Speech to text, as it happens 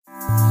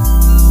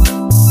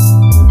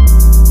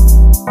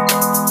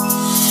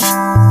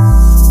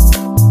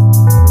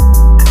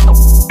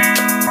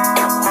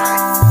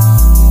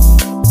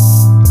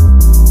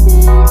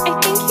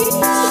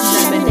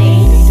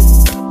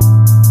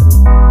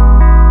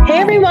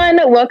everyone.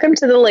 Welcome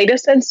to the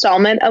latest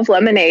installment of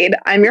Lemonade.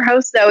 I'm your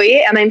host,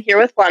 Zoe, and I'm here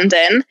with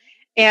London.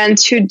 And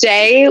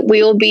today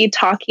we will be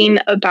talking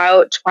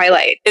about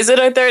Twilight. Is it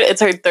our third?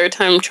 It's our third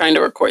time trying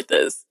to record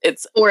this.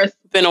 It's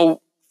been a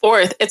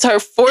fourth. It's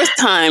our fourth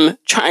time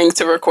trying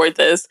to record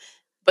this.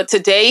 But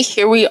today,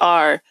 here we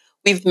are.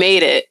 We've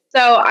made it.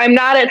 So I'm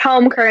not at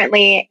home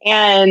currently,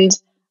 and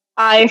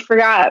I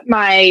forgot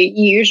my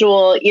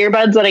usual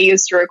earbuds that I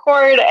used to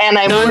record, and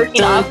I'm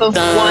working off of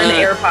one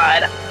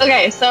AirPod.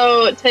 Okay,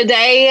 so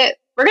today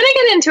we're going to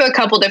get into a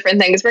couple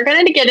different things. We're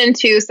going to get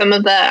into some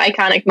of the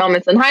iconic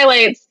moments and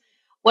highlights,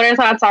 what our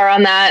thoughts are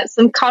on that,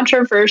 some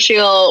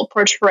controversial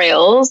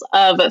portrayals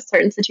of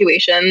certain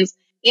situations,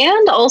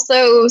 and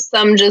also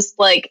some just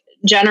like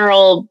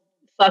general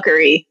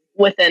fuckery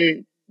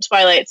within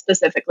Twilight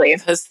specifically.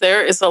 Because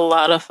there is a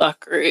lot of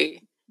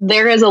fuckery.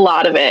 There is a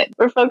lot of it.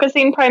 We're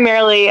focusing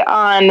primarily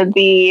on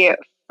the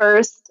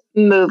first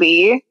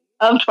movie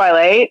of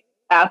Twilight,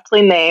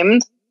 aptly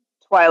named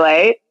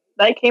Twilight,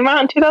 that came out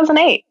in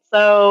 2008.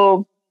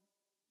 So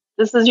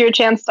this is your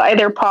chance to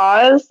either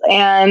pause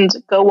and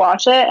go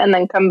watch it and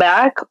then come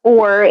back,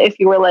 or if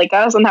you were like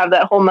us and have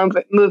that whole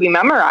movie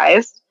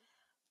memorized,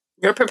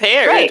 you're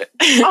prepared. Great.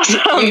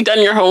 Awesome. You've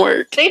done your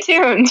homework. Stay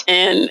tuned.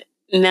 And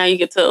now you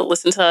get to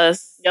listen to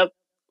us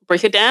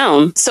break it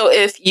down. So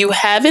if you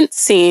haven't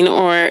seen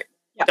or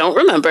don't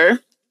remember,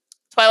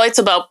 Twilight's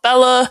about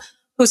Bella,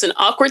 who's an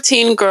awkward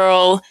teen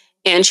girl,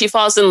 and she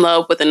falls in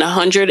love with an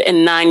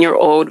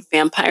 109-year-old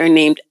vampire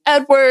named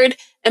Edward.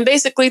 And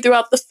basically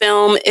throughout the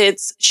film,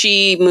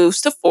 she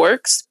moves to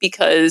Forks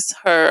because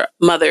her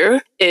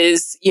mother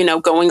is,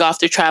 going off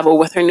to travel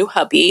with her new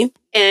hubby.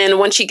 And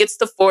when she gets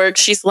to Forks,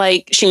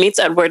 she meets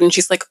Edward and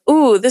she's like,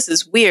 ooh, this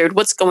is weird.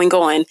 What's going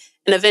on?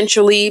 And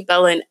eventually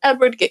Bella and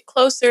Edward get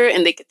closer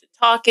and they get to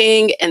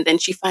talking. And then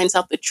she finds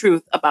out the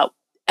truth about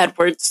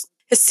his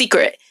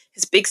secret,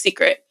 his big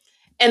secret.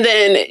 And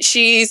then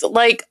she's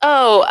like,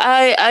 oh,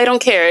 I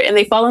don't care. And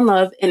they fall in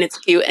love and it's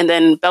cute. And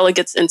then Bella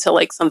gets into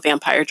like some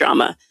vampire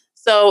drama.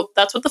 So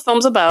that's what the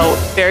film's about.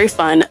 Very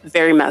fun,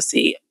 very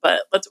messy.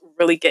 But let's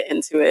really get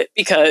into it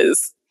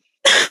because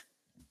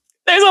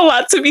there's a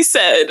lot to be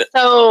said.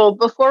 So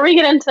before we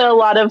get into a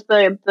lot of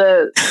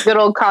the good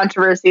old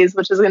controversies,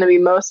 which is going to be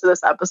most of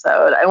this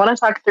episode, I want to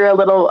talk through a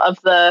little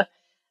of the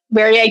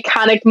very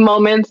iconic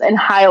moments and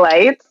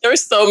highlights.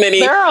 There's so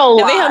many. There are a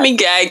lot. And they had me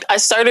gagged. I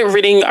started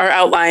reading our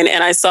outline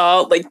and I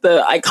saw like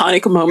the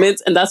iconic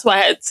moments. And that's why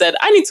I had said,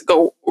 I need to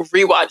go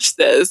rewatch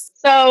this.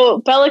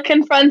 So Bella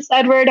confronts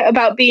Edward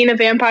about being a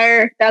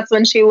vampire. That's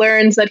when she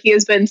learns that he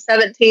has been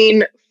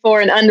 17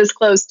 for an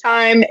undisclosed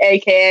time,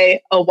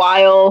 aka a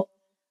while.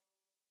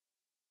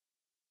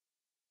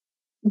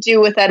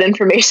 Do with that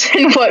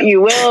information what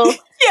you will.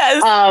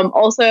 Yes.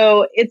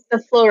 Also, it's the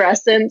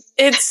fluorescence.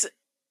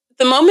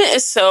 The moment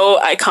is so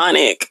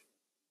iconic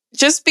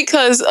just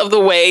because of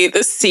the way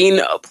the scene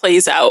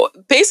plays out.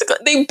 Basically,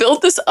 they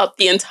built this up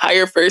the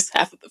entire first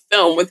half of the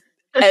film with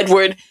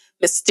Edward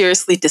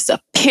mysteriously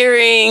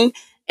disappearing.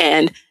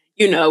 And,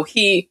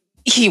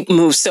 he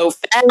moves so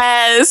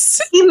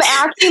fast. He's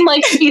acting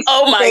like he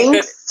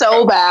thinks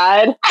so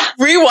bad.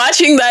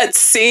 Rewatching that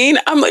scene,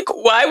 I'm like,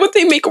 why would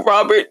they make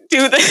Robert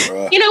do this?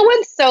 You know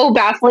what's so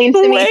baffling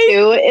to me,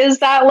 too, is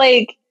that,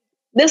 like,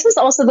 this is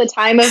also the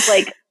time of,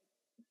 like,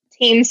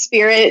 Teen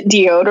Spirit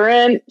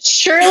deodorant.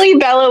 Surely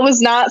Bella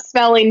was not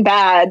smelling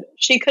bad.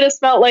 She could have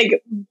smelled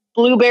like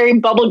blueberry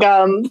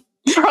bubblegum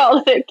for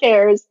all that it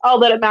cares, all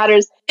that it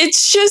matters.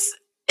 It's just,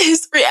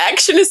 his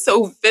reaction is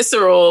so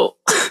visceral.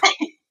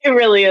 It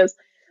really is.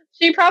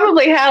 She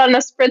probably had on a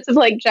spritz of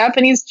like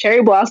Japanese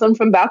cherry blossom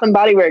from Bath and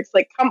Body Works.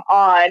 Like, come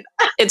on.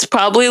 It's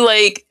probably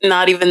like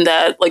not even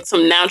that, like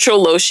some natural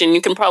lotion.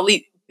 You can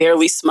probably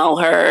barely smell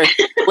her.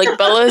 Like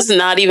Bella's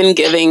not even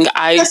giving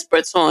I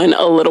spritz on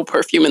a little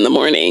perfume in the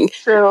morning.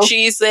 True.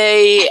 She's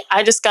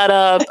I just got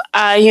up.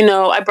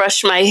 I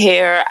brushed my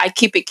hair. I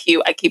keep it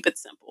cute. I keep it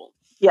simple.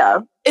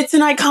 Yeah. It's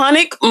an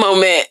iconic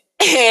moment.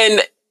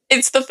 And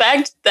it's the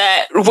fact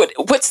that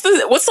what's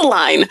the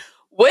line?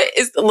 What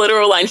is the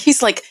literal line?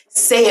 He's like,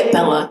 say it,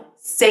 Bella.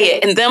 Say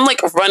it. And them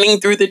like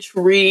running through the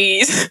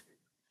trees.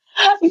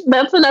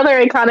 That's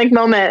another iconic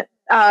moment.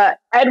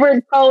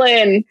 Edward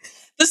Cullen.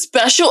 The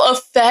special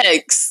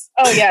effects.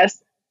 Oh,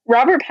 yes.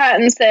 Robert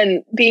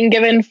Pattinson being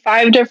given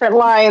 5 different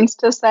lines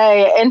to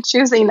say and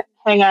choosing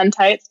hang on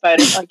tight,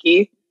 Spider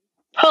Monkey.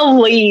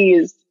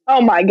 Please.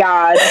 Oh, my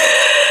God.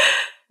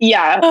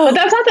 Yeah. But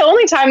that's not the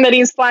only time that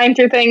he's flying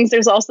through things.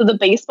 There's also the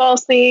baseball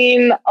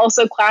scene.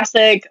 Also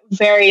classic,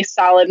 very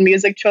solid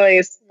music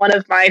choice. One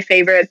of my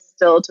favorites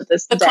still to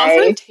this day. The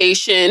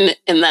confrontation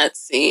in that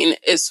scene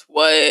is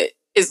what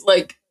is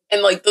like,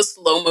 and like the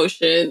slow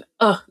motion.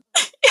 Oh,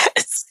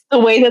 yes. The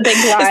way that they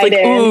glide like,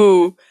 in.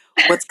 Ooh,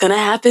 what's going to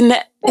happen?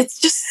 It's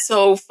just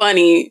so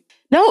funny.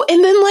 No,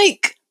 and then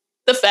like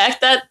the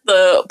fact that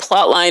the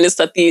plot line is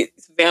that these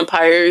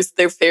vampires,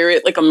 their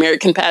favorite like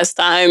American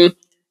pastime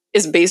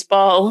is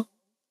baseball.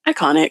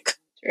 Iconic.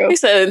 True. They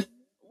said,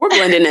 we're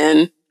blending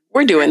in.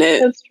 We're doing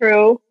it. That's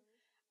true.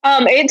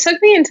 It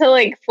took me until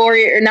like 4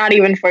 years, not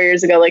even 4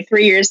 years ago, like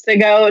 3 years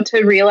ago,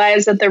 to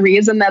realize that the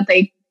reason that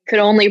they could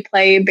only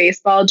play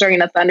baseball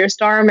during a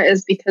thunderstorm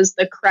is because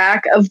the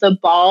crack of the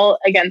ball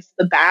against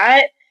the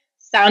bat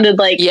sounded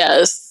like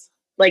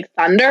like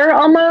thunder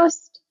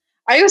almost.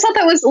 I always thought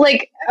that was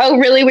like a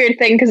really weird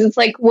thing because it's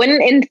like,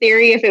 wouldn't in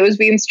theory, if it was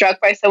being struck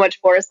by so much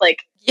force,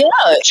 like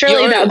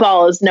surely that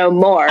ball is no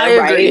more,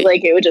 right? Agree.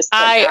 Like it would just.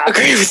 I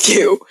agree with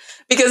you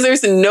because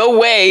there's no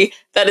way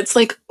that it's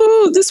like,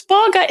 ooh, this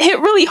ball got hit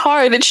really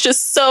hard. It's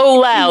just so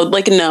loud.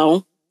 Like,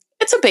 no,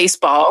 it's a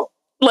baseball.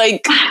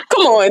 Like,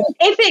 come on.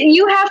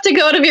 You have to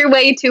go out of your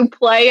way to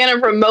play in a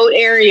remote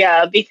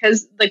area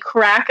because the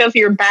crack of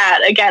your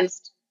bat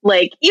against,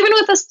 like, even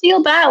with a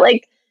steel bat,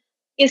 like,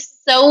 is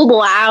so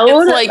loud.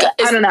 It's like,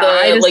 I don't know.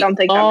 I just don't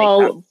think that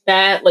makes sense.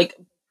 That, like,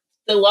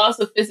 the laws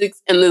of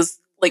physics and this,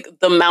 like,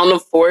 the amount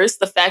of force,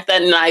 the fact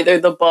that neither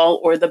the ball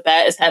or the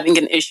bat is having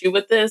an issue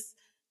with this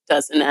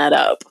doesn't add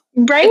up.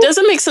 Right? It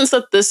doesn't make sense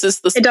that this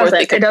is the sport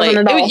they could play.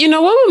 You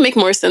know what would make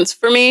more sense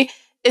for me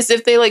is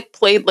if they like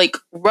played like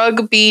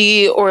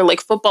rugby or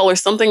like football or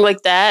something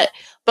like that,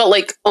 but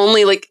like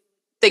only like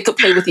they could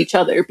play with each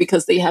other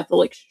because they have the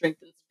like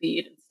strength and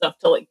speed and stuff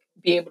to like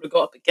be able to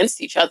go up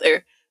against each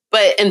other.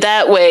 But in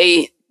that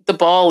way, the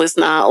ball is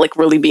not like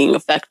really being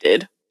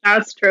affected.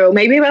 That's true.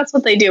 Maybe that's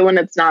what they do when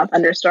it's not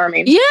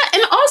thunderstorming. Yeah,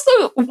 and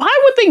also,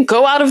 why would they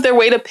go out of their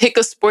way to pick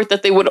a sport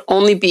that they would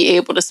only be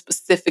able to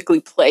specifically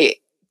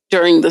play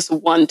during this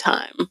one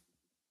time?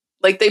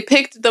 Like, they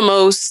picked the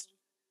most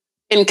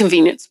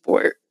inconvenient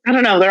sport. I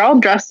don't know. They're all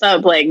dressed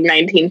up like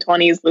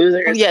 1920s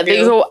losers. Oh, yeah, they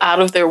go out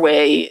of their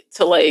way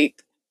to,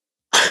 like...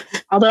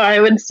 Although I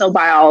would still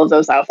buy all of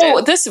those outfits.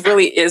 Oh, this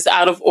really is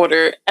out of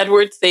order.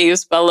 Edward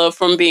saves Bella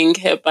from being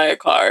hit by a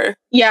car.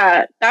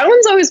 Yeah, that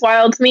one's always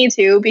wild to me,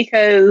 too,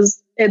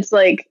 because it's,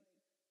 like,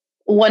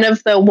 one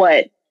of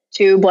the,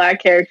 two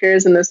black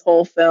characters in this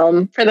whole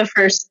film for the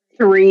first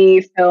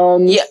 3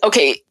 films. Yeah,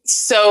 okay.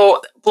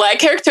 So, black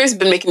characters have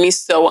been making me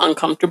so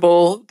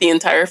uncomfortable the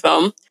entire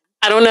film.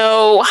 I don't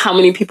know how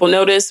many people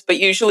notice, but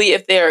usually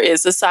if there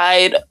is a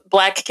side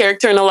black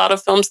character in a lot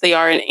of films, they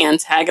are an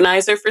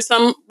antagonizer for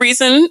some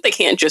reason. They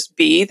can't just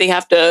be. They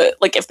have to,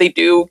 like, if they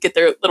do get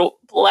their little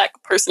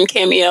black person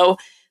cameo,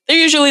 they're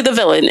usually the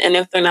villain. And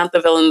if they're not the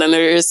villain, then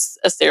there's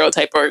a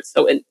stereotype or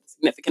so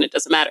insignificant it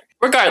doesn't matter.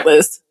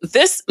 Regardless,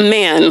 this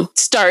man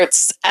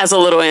starts as a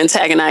little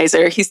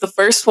antagonizer. He's the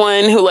first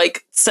one who,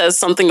 like, says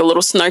something a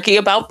little snarky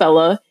about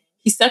Bella.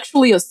 He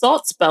sexually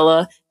assaults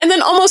Bella and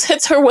then almost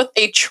hits her with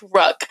a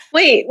truck.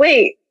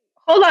 Wait.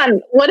 Hold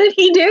on. What did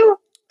he do?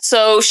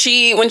 So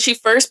when she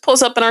first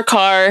pulls up in our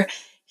car,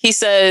 he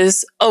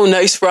says, "Oh,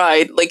 nice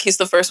ride." Like, he's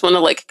the first one to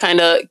like kind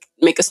of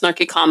make a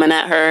snarky comment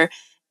at her.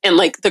 And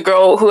like the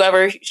girl,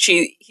 whoever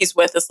he's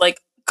with is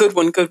like, good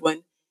one.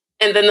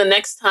 And then the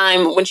next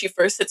time when she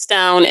first sits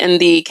down in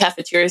the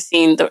cafeteria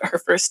scene, her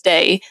first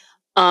day,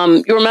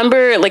 you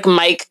remember like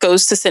Mike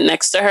goes to sit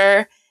next to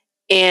her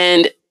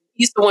and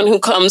he's the one who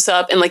comes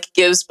up and like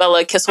gives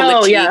Bella a kiss on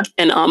the cheek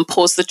and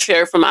pulls the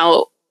chair from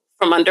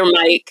under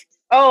Mike.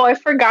 Oh, I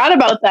forgot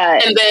about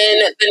that. And then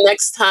the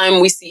next time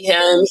we see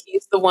him,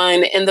 he's the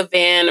one in the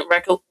van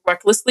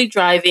recklessly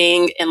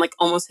driving and like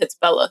almost hits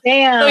Bella.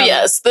 Damn. So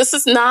yes, this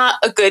is not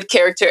a good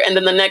character. And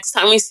then the next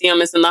time we see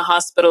him is in the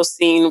hospital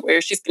scene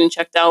where she's getting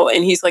checked out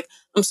and he's like,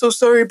 "I'm so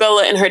sorry,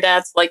 Bella." And her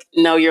dad's like,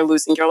 "No, you're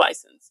losing your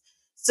license."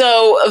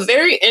 So a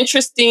very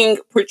interesting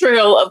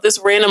portrayal of this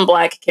random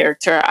black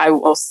character, I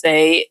will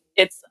say.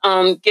 It's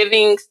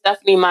giving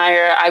Stephenie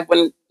Meyer, I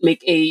wouldn't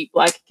make a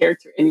black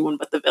character anyone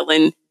but the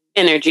villain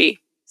energy.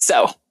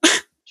 So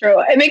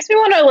true. It makes me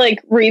want to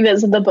like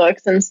revisit the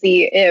books and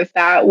see if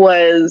that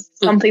was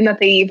something that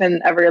they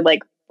even ever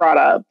like brought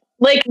up.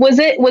 Like, was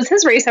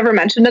his race ever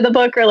mentioned in the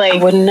book or like?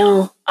 I wouldn't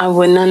know. I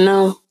would not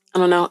know. I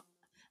don't know.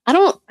 I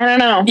don't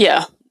know.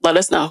 Yeah. Let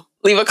us know.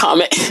 Leave a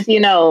comment. If you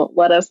know,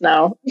 let us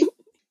know.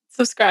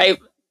 Subscribe.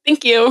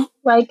 Thank you.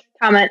 Like,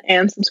 comment,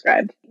 and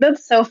subscribe.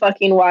 That's so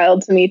fucking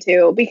wild to me,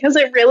 too. Because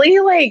it really,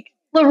 like,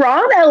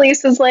 LeRon at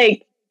least is,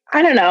 like,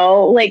 I don't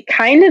know, like,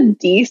 kind of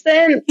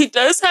decent. He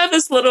does have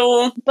his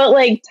little... But,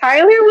 like,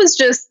 Tyler was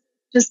just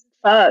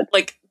fucked.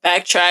 Like,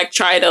 backtrack,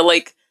 try to,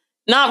 like,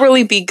 not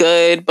really be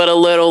good, but a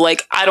little,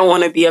 like, I don't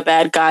want to be a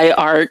bad guy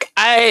arc.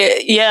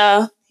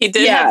 He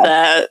did have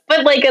that.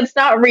 But, like, it's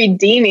not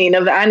redeeming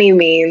of any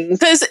means.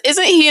 Because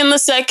isn't he in the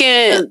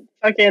second...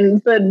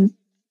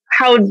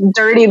 How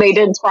dirty they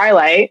did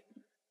Twilight.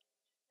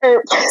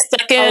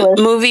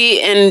 Second movie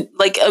and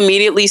like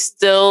immediately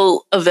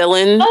still a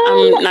villain.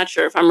 I'm not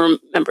sure if I'm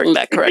remembering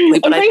that correctly,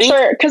 but I think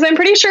because I'm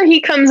pretty sure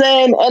he comes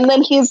in and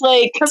then he's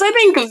like, because I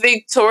think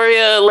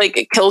Victoria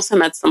like kills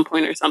him at some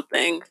point or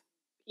something.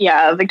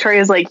 Yeah,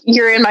 Victoria's like,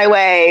 "You're in my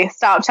way.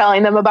 Stop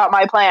telling them about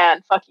my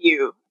plan. Fuck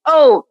you."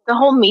 Oh, the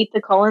whole meet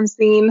the Cullen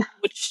scene.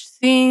 Which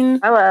scene?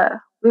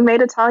 Ella, we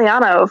made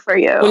Italiano for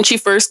you. When she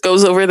first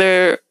goes over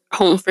their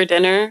home for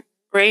dinner.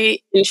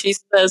 Right? And she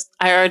says,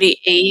 "I already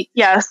ate."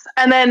 Yes.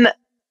 And then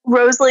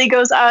Rosalie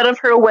goes out of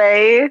her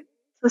way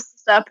the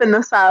step in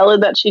the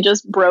salad that she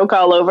just broke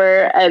all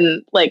over,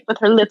 and like with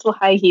her little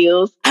high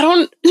heels. I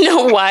don't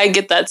know why I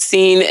get that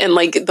scene and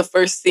like the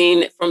first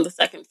scene from the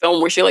second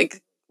film where she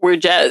like where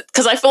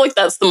because I feel like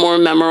that's the more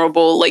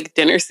memorable like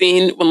dinner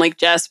scene when like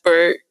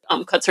Jasper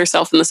cuts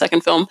herself in the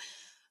second film.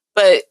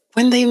 But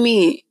when they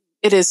meet,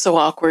 it is so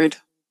awkward.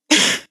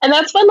 And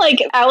that's when like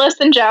Alice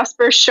and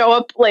Jasper show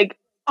up like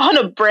on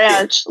a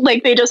branch,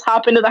 like they just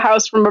hop into the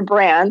house from a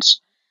branch.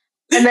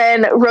 And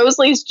then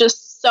Rosalie's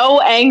just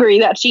so angry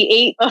that she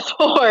ate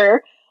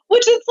before,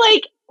 which is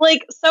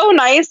like so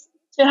nice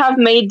to have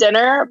made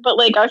dinner, but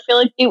like I feel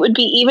like it would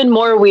be even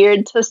more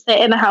weird to sit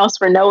in a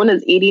house where no one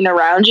is eating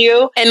around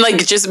you and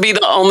like just be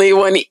the only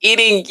one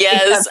eating.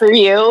 Yes, except for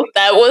you.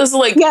 That was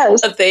like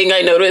a thing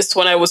I noticed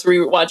when I was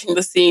rewatching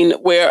the scene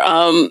where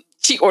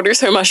she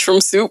orders her mushroom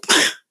soup,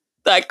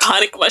 the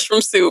iconic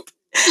mushroom soup,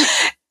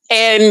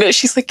 and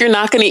she's like, "You're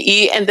not going to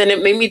eat," and then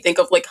it made me think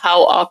of like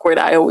how awkward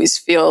I always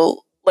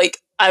feel. Like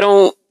I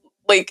don't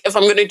like if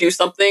I'm going to do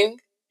something.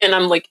 And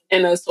I'm like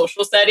in a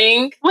social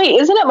setting. Wait,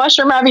 isn't it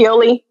mushroom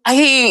ravioli?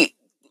 I'm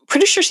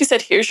pretty sure she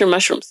said, "Here's your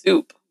mushroom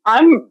soup."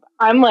 I'm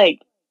like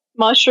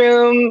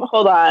mushroom.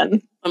 Hold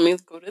on. Let me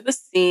go to the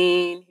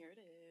scene. Here it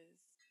is.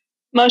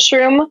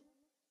 Mushroom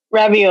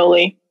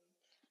ravioli.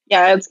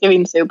 Yeah, it's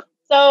giving soup.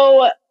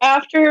 So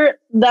after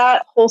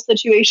that whole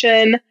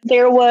situation,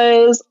 there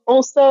was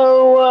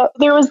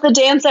the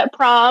dance at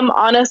prom.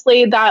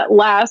 Honestly, that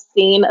last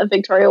scene of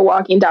Victoria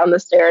walking down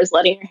the stairs,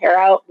 letting her hair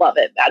out. Love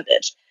it. Bad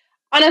bitch.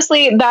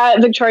 Honestly, that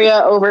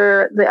Victoria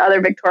over the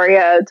other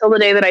Victoria till the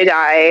day that I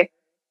die,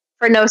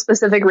 for no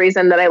specific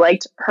reason that I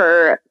liked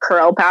her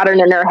curl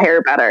pattern and her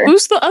hair better.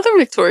 Who's the other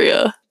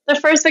Victoria? The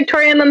first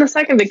Victoria and then the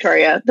second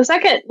Victoria. The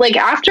second, like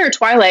after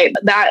Twilight,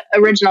 that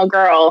original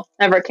girl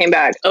never came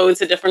back. Oh,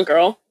 it's a different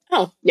girl?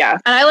 Oh. Yeah.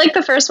 And I like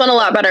the first one a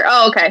lot better.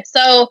 Oh, okay.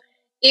 So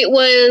it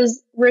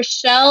was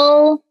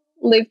Rochelle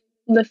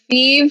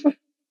Lefevre.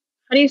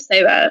 How do you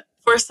say that?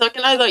 For a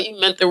second, I thought you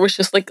meant there was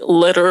just like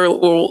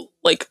literal,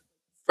 like,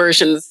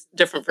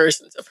 different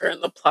versions of her in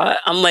the plot.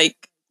 I'm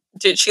like,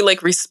 did she like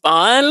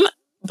respawn?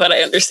 But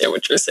I understand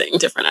what you're saying.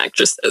 Different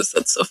actresses.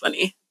 That's so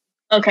funny.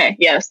 Okay.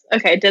 Yes.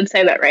 Okay. Did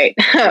say that right.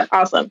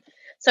 Awesome.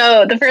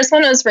 So the first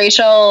one was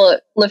Rachel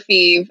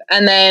Lefevre,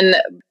 and then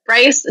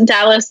Bryce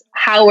Dallas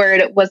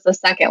Howard was the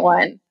second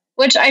one,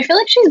 which I feel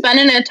like she's been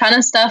in a ton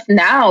of stuff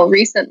now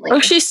recently. Oh,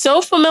 she's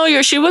so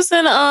familiar. She was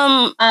in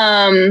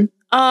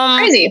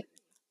Crazy.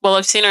 Well,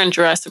 I've seen her in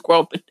Jurassic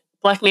World, but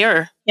Black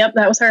Mirror. Yep,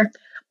 that was her.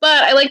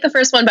 But I like the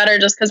first one better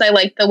just because I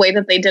like the way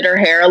that they did her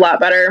hair a lot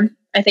better.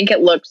 I think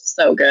it looked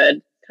so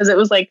good because it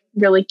was like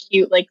really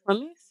cute. Like, let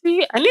me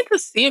see. I need to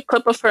see a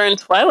clip of her in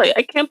Twilight.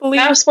 I can't believe.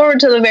 Fast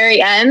forward to the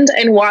very end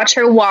and watch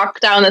her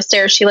walk down the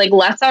stairs. She like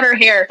lets out her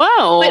hair.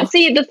 Wow. But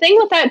see, the thing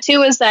with that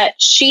too is that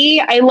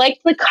I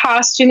liked the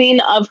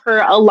costuming of her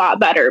a lot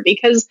better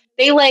because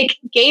they like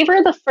gave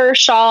her the fur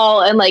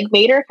shawl and like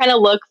made her kind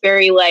of look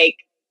very like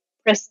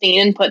pristine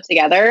and put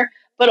together,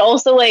 but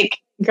also like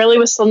Girly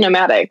was still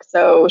nomadic,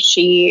 so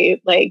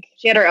she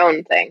had her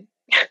own thing.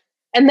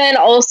 And then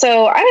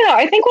also, I don't know,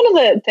 I think one of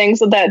the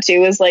things with that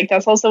too is like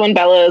that's also when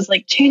Bella is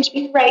like, change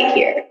me right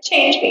here,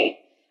 change me.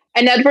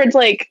 And Edward's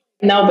like,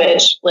 no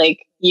bitch,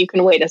 like you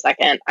can wait a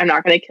second. I'm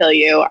not gonna kill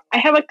you. I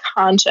have a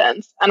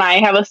conscience and I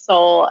have a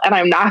soul and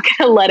I'm not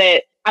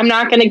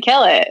gonna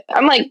kill it.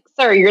 I'm like,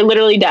 sir, you're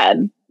literally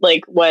dead.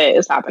 Like, what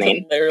is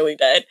happening? I'm literally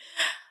dead.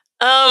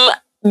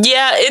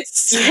 Yeah,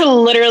 you're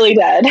literally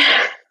dead.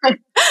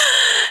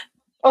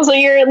 Also,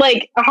 you're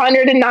like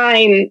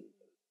 109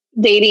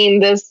 dating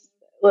this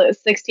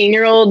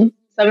 16-year-old,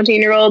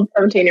 17-year-old,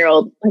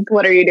 17-year-old. Like,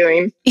 what are you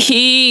doing?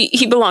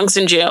 He belongs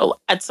in jail.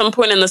 At some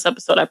point in this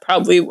episode, I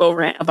probably will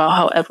rant about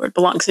how Edward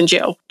belongs in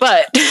jail.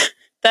 But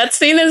that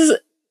scene is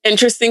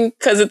interesting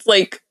because it's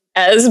like,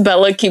 as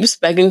Bella keeps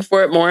begging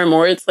for it more and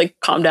more, it's like,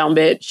 calm down,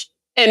 bitch.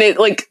 And it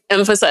like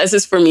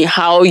emphasizes for me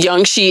how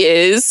young she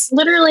is.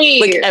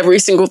 Literally. Like every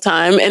single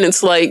time. And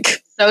it's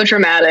like so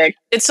dramatic.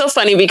 It's so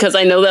funny because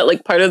I know that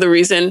like part of the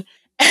reason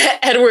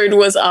Edward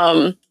was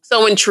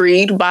so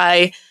intrigued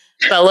by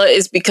Bella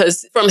is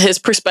because from his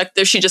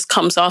perspective, she just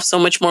comes off so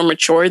much more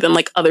mature than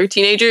like other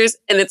teenagers.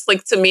 And it's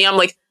like, to me, I'm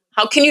like,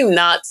 how can you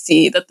not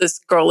see that this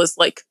girl is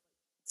like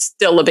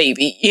still a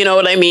baby? You know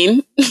what I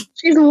mean?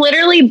 She's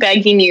literally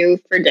begging you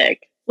for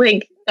dick.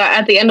 Like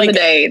at the end of the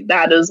day,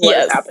 that is what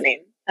is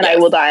happening. And yes, I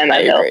will die on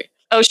that hill.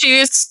 Oh, she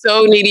is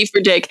so needy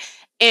for dick.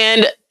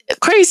 And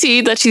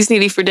crazy that she's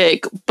needy for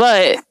dick.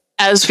 But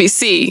as we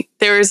see,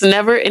 there is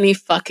never any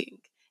fucking.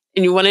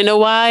 And you want to know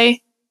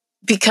why?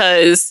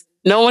 Because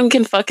no one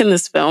can fuck in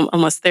this film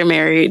unless they're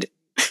married.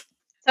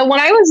 So when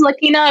I was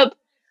looking up,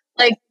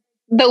 like,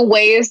 the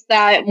ways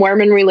that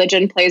Mormon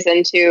religion plays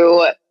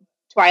into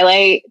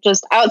Twilight,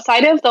 just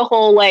outside of the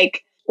whole,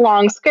 like,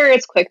 long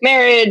skirts, quick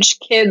marriage,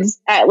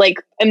 kids at,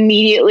 like,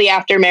 immediately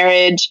after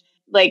marriage,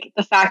 like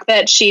the fact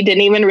that she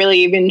didn't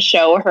even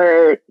show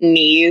her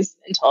knees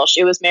until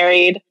she was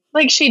married.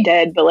 Like she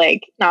did, but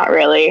like not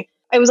really.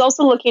 I was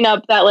also looking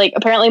up that like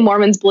apparently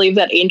Mormons believe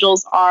that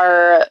angels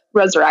are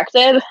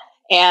resurrected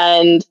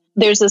and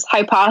there's this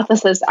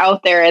hypothesis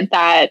out there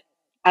that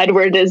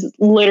Edward is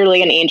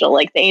literally an angel,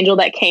 like the angel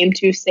that came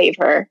to save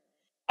her.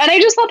 And I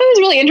just thought that was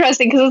really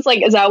interesting because it's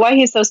like, is that why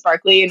he's so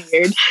sparkly and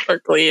weird?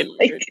 Sparkly and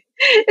weird. Like,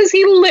 is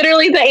he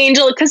literally the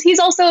angel? Because he's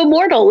also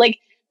immortal. Like,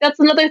 that's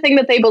another thing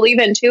that they believe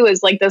in too,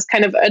 is like this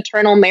kind of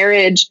eternal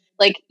marriage.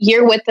 Like,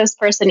 you're with this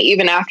person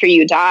even after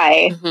you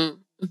die.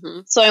 Mm-hmm. Mm-hmm.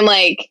 So I'm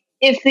like,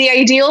 if the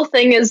ideal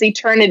thing is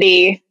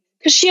eternity,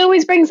 because she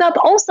always brings up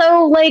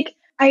also like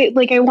I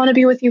want to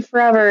be with you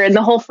forever, and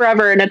the whole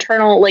forever and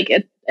eternal, like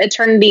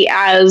eternity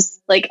as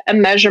like a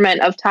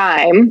measurement of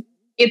time.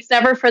 It's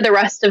never for the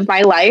rest of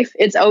my life.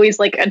 It's always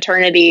like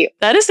eternity.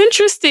 That is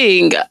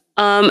interesting.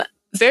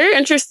 Very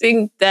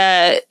interesting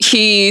that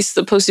he's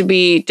supposed to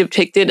be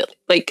depicted,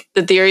 like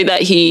the theory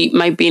that he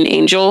might be an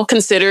angel,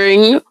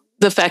 considering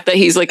the fact that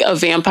he's like a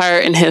vampire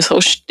and his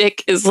whole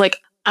shtick is like,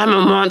 I'm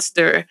a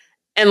monster.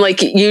 And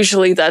like,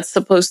 usually that's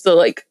supposed to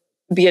like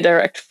be a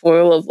direct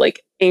foil of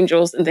like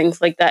angels and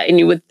things like that. And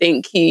you would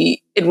think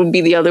it would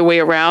be the other way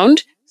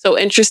around. So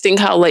interesting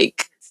how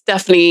like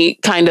Stephanie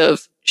kind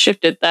of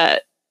shifted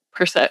that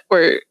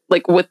or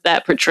like with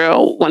that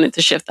portrayal wanted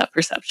to shift that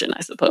perception,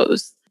 I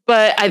suppose.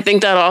 But I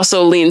think that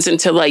also leans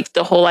into like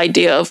the whole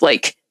idea of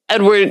like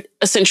Edward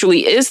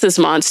essentially is this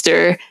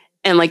monster.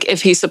 And like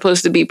if he's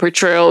supposed to be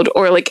portrayed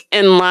or like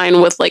in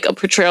line with like a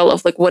portrayal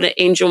of like what an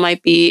angel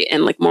might be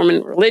in like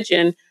Mormon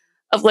religion,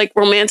 of like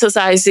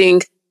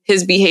romanticizing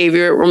his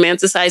behavior,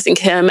 romanticizing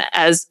him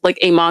as like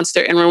a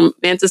monster and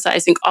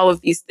romanticizing all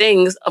of these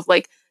things of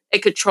like a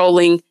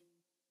controlling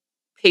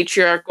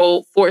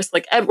patriarchal force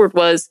like Edward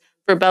was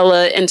for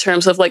Bella in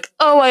terms of like,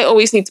 oh, I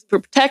always need to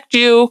protect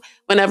you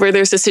whenever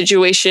there's a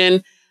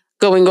situation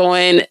going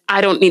on. I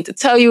don't need to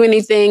tell you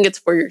anything. It's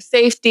for your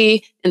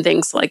safety and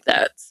things like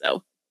that.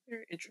 So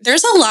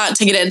there's a lot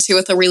to get into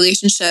with a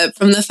relationship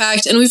from the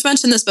fact, and we've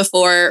mentioned this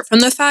before,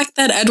 from the fact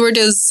that Edward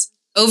is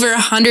over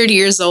 100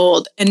 years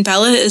old and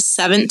Bella is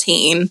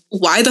 17.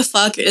 Why the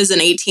fuck is an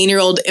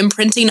 18-year-old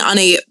imprinting on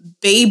a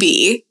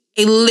baby,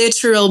 a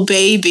literal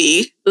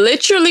baby?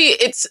 Literally,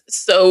 it's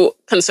so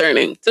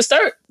concerning.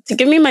 To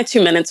give me my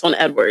 2 minutes on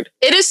Edward,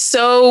 it is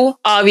so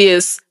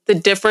obvious the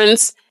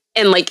difference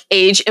in like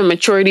age and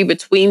maturity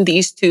between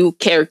these two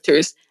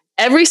characters.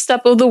 Every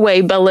step of the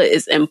way, Bella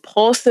is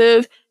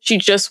impulsive. She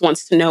just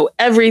wants to know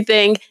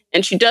everything.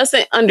 And she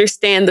doesn't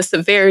understand the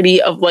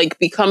severity of like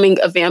becoming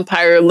a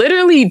vampire,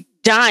 literally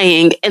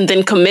dying and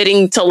then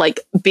committing to like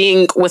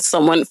being with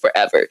someone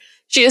forever.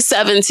 She is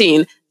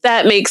 17.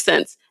 That makes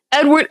sense.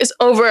 Edward is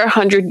over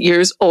 100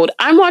 years old.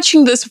 I'm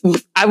watching this.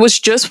 I was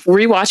just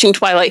rewatching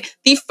Twilight.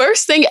 The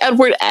first thing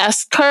Edward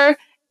asked her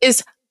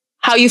is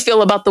how you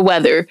feel about the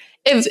weather.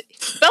 If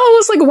Bella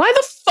was like, why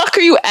the fuck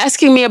are you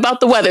asking me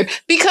about the weather?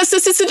 Because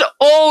this is an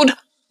old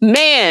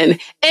man,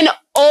 an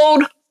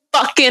old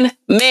fucking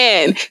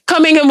man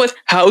coming in with,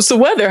 how's the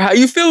weather? How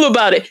you feel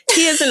about it?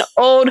 He is an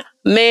old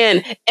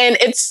man. And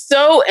it's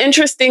so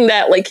interesting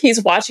that like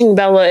he's watching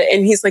Bella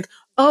and he's like,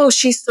 oh,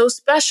 she's so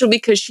special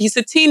because she's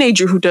a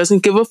teenager who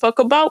doesn't give a fuck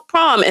about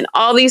prom and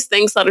all these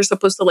things that are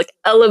supposed to like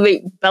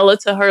elevate Bella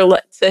to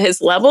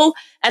his level.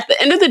 At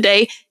the end of the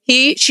day,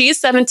 she is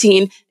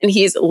 17 and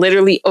he's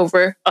literally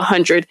over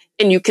 100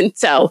 and you can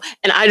tell.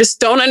 And I just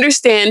don't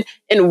understand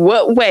in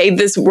what way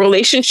this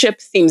relationship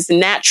seems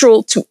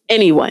natural to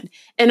anyone.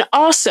 And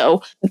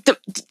also,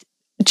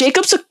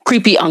 Jacob's a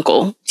creepy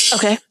uncle.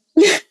 Okay.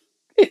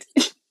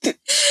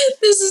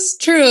 This is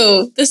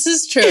true.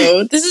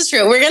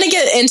 We're going to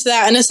get into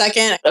that in a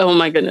second. Oh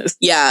my goodness.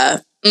 Yeah.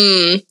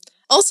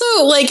 Also,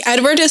 like,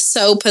 Edward is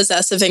so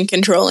possessive and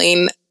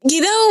controlling.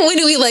 You know,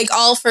 when we like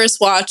all first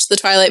watched the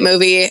Twilight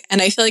movie,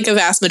 and I feel like a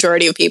vast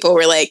majority of people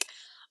were like,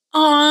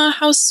 aw,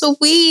 how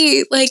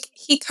sweet. Like,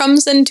 he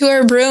comes into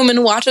her room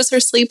and watches her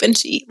sleep and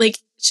she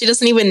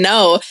doesn't even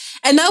know.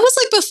 And that was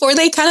like before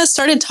they kind of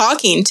started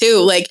talking too.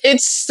 Like,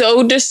 it's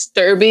so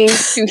disturbing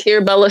to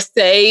hear Bella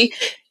say,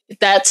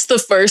 that's the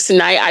first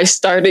night I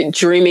started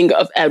dreaming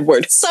of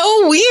Edward.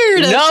 So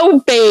weird. No,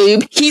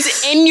 babe.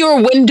 He's in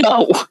your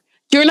window.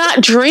 You're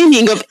not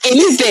dreaming of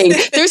anything.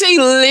 There's a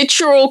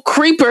literal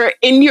creeper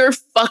in your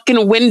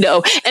fucking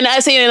window. And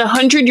as a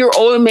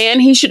 100-year-old man,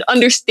 he should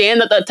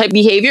understand that that type of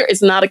behavior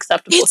is not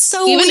acceptable. It's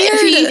so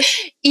weird.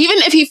 Even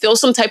if he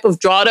feels some type of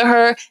draw to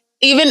her,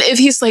 even if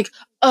he's like,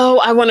 oh,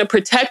 I want to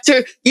protect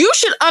her. You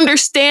should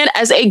understand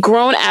as a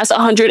grown-ass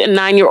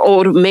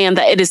 109-year-old man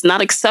that it is not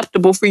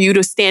acceptable for you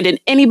to stand in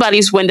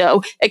anybody's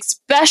window,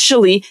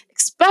 especially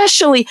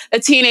a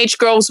teenage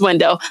girl's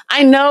window.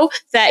 I know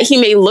that he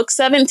may look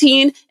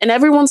 17 and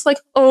everyone's like,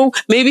 oh,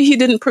 maybe he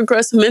didn't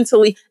progress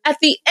mentally. At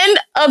the end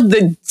of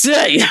the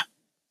day,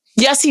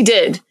 yes, he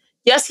did.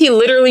 Yes, he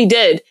literally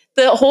did.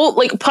 The whole,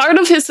 like, part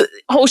of his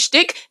whole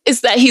shtick is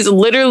that he's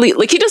literally,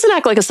 like, he doesn't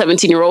act like a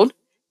 17-year-old.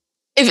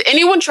 If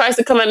anyone tries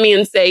to come at me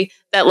and say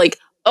that, like,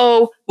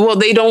 oh, well,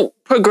 they don't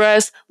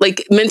progress,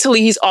 like,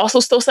 mentally, he's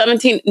also still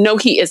 17. No,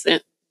 he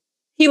isn't.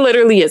 He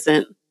literally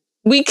isn't.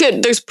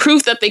 There's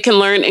proof that they can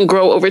learn and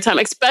grow over time,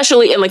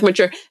 especially and like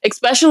mature,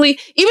 especially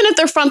even if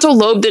their frontal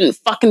lobe didn't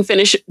fucking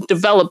finish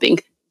developing.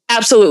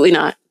 Absolutely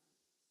not.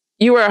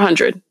 You are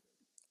 100.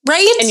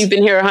 Right? And you've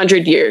been here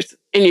 100 years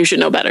and you should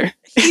know better.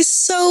 He's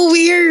so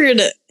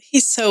weird.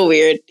 He's so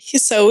weird.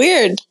 He's so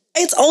weird.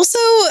 It's also,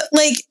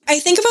 like, I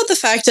think about the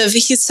fact of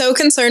he's so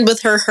concerned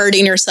with her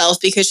hurting herself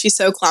because she's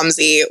so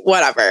clumsy,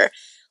 whatever.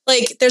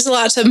 Like, there's a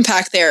lot to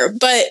unpack there.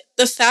 But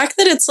the fact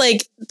that it's,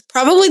 like,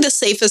 probably the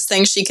safest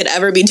thing she could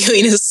ever be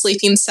doing is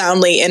sleeping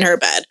soundly in her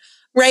bed,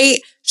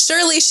 right?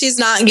 Surely she's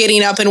not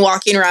getting up and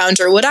walking around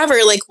or whatever.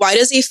 Like, why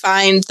does he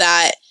find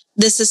that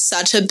this is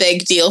such a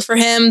big deal for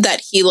him that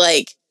he,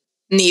 like,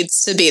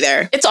 needs to be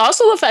there? It's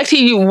also the fact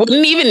he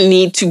wouldn't even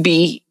need to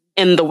be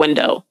in the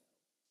window.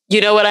 You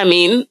know what I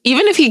mean?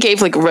 Even if he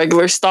gave like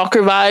regular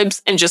stalker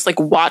vibes and just like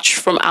watch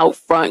from out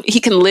front,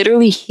 he can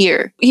literally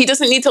hear. He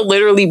doesn't need to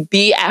literally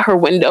be at her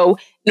window.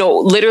 No,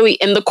 literally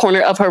in the corner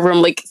of her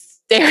room, like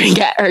staring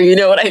at her. You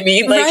know what I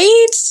mean? Like,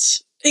 right?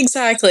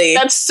 Exactly.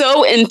 That's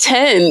so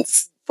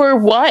intense. For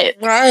what?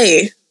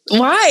 Why?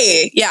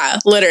 Yeah,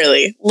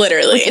 literally.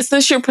 Like, is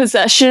this your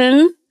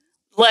possession?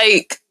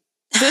 Like,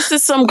 this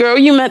is some girl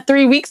you met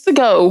 3 weeks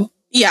ago.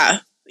 Yeah.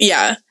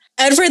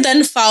 Edward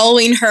then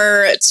following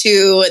her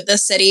to the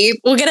city.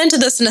 We'll get into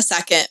this in a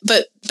second,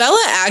 but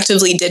Bella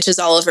actively ditches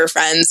all of her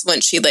friends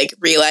when she like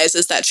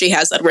realizes that she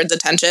has Edward's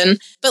attention.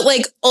 But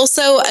like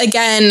also,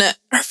 again,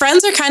 her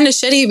friends are kind of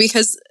shitty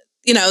because,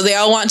 you know, they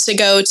all want to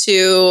go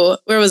to,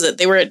 where was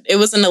it? It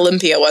was in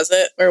Olympia, was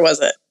it? Where was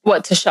it?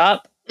 What, to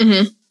shop?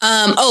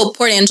 Mm-hmm.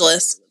 Port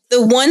Angeles.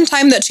 The one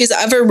time that she's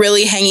ever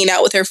really hanging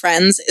out with her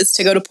friends is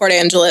to go to Port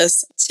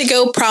Angeles, to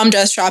go prom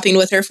dress shopping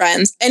with her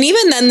friends. And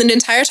even then, the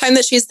entire time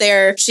that she's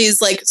there,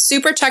 she's like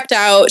super checked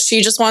out. She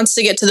just wants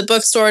to get to the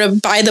bookstore to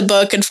buy the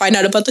book and find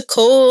out about the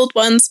cold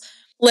ones.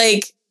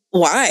 Like,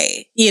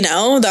 why? You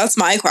know, that's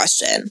my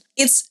question.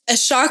 It's a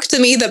shock to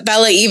me that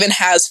Bella even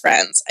has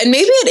friends. And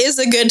maybe it is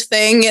a good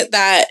thing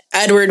that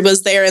Edward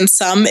was there in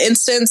some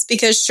instance,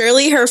 because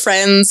surely her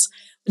friends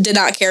did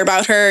not care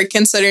about her,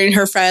 considering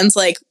her friends,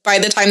 like, by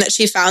the time that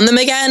she found them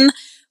again,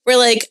 were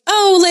like,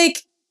 oh,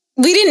 like,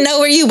 we didn't know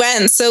where you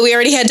went, so we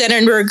already had dinner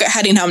and we're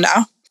heading home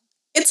now.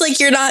 It's like,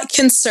 you're not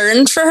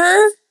concerned for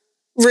her?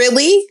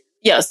 Really?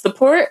 Yes, the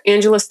Port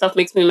Angeles stuff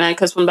makes me mad,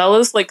 because when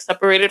Bella's, like,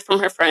 separated from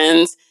her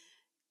friends,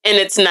 and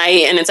it's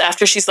night, and it's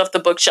after she's left the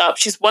bookshop,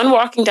 she's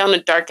walking down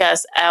a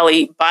dark-ass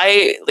alley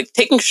by, like,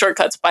 taking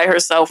shortcuts by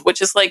herself,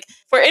 which is, like,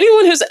 for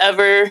anyone who's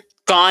ever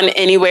gone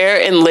anywhere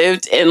and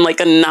lived in like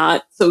a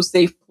not so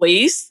safe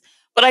place.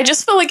 But I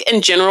just feel like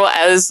in general,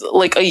 as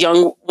like a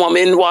young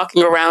woman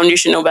walking around, you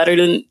should know better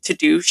than to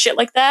do shit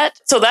like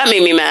that. So that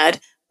made me mad.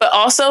 But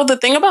also the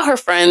thing about her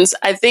friends,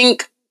 I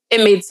think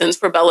it made sense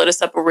for Bella to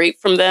separate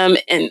from them.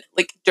 And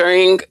like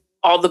during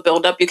all the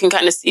buildup, you can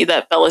kind of see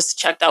that Bella's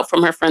checked out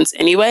from her friends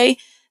anyway.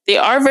 They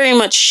are very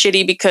much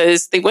shitty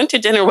because they went to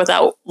dinner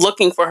without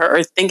looking for her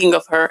or thinking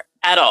of her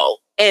at all.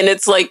 And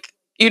it's like,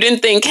 you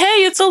didn't think,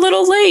 hey, it's a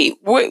little late.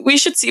 We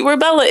should see where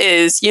Bella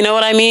is. You know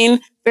what I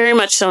mean? Very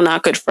much so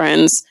not good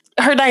friends.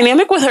 Her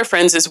dynamic with her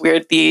friends is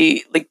weird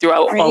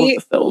throughout all of the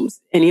films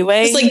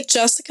anyway. It's like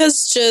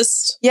Jessica's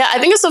just... Yeah, I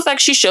think it's the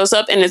fact she shows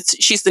up and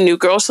she's the new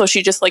girl. So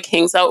she just like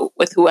hangs out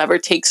with whoever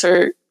takes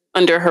her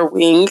under her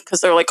wing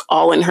because they're like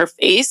all in her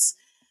face.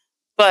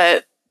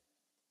 But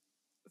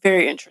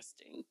very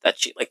interesting that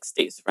she like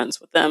stays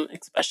friends with them,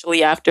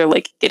 especially after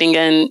like getting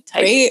in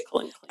tight.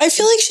 Right. I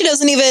feel like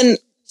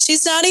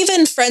she's not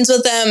even friends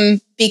with them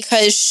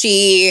because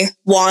she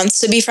wants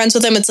to be friends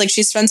with them. It's like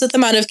she's friends with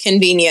them out of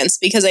convenience,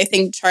 because I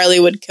think Charlie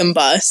would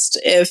combust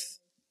if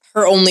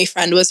her only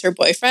friend was her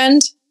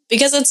boyfriend.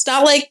 Because it's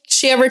not like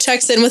she ever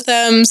checks in with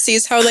them,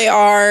 sees how they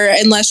are,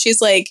 unless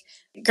she's like,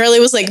 Girlie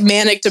was like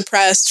manic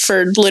depressed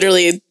for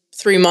literally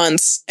 3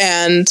 months.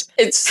 And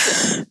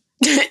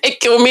it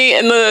killed me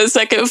in the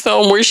second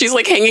film where she's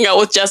like hanging out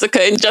with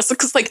Jessica and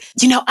Jessica's like,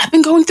 you know, I've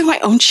been going through my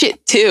own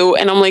shit too.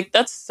 And I'm like,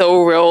 that's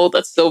so real.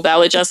 That's so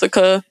valid,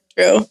 Jessica.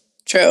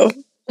 True.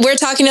 We're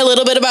talking a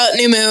little bit about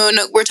New Moon.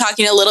 We're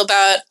talking a little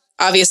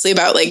obviously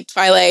about like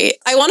Twilight.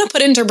 I want to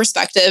put into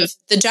perspective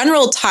the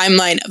general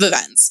timeline of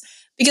events,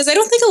 because I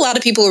don't think a lot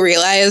of people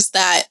realize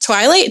that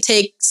Twilight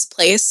takes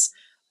place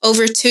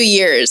over 2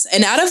 years.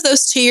 And out of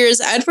those 2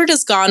 years, Edward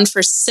is gone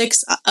for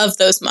 6 of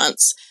those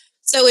months.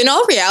 So in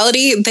all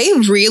reality, they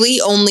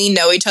really only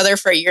know each other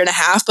for 1.5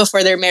 years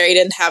before they're married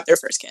and have their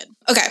first kid.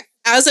 Okay,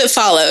 as it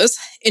follows,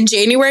 in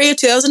January of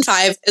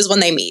 2005 is when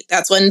they meet.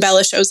 That's when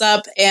Bella shows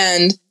up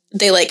and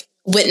they like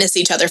witness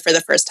each other for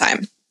the first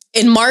time.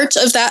 In March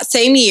of that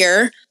same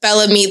year,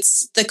 Bella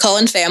meets the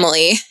Cullen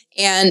family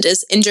and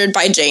is injured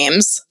by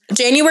James.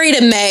 January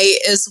to May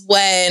is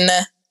when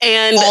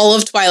all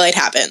of Twilight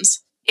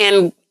happens.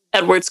 And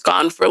Edward's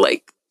gone for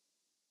like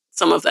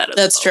some of that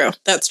as well.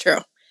 That's true.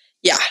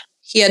 Yeah.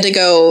 He had to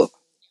go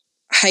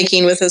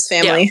hiking with his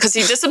family. Yeah, because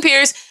he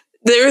disappears.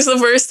 There's the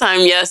first time,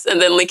 yes. And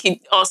then like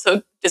he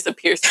also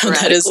disappears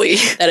sporadically.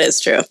 That is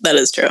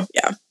true.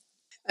 Yeah.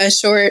 A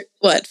short,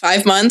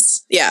 5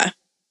 months? Yeah.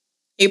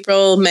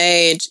 April,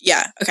 May.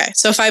 Yeah. Okay.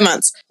 So 5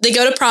 months. They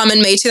go to prom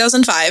in May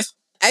 2005.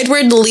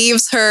 Edward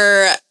leaves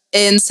her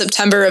in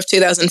September of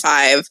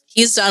 2005.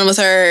 He's done with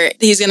her.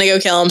 He's going to go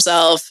kill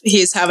himself.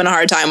 He's having a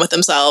hard time with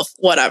himself,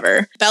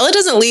 whatever. Bella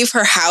doesn't leave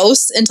her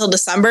house until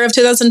December of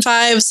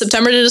 2005.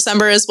 September to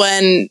December is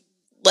when,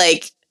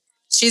 like,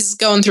 she's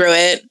going through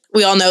it.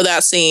 We all know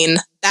that scene.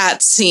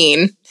 That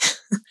scene.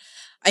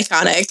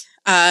 Iconic.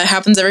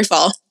 Happens every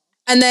fall.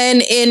 And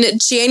then in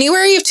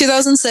January of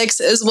 2006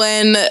 is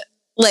when,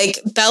 like,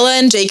 Bella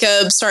and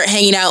Jacob start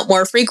hanging out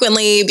more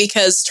frequently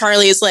because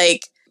Charlie's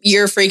like,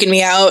 you're freaking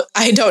me out.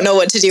 I don't know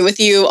what to do with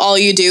you. All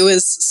you do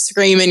is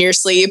scream in your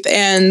sleep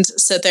and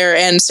sit there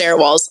and stare at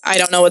walls. I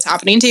don't know what's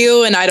happening to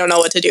you, and I don't know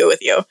what to do with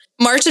you.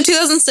 March of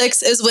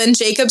 2006 is when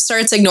Jacob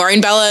starts ignoring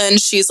Bella, and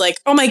she's like,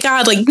 oh my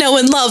God, like, no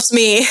one loves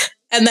me.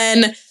 And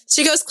then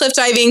she goes cliff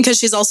diving because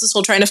she's also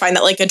still trying to find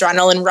that, like,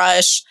 adrenaline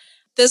rush.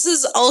 This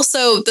is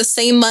also the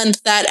same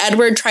month that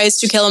Edward tries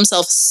to kill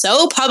himself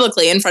so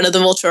publicly in front of the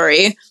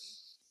Volturi.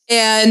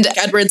 And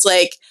Edward's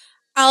like,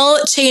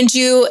 I'll change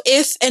you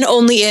if and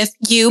only if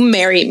you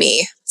marry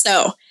me.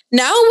 So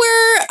now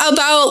we're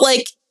about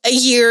like a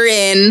year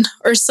in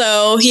or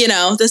so. You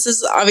know, this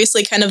is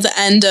obviously kind of the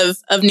end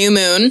of New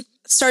Moon.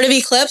 Start of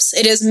Eclipse.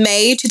 It is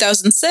May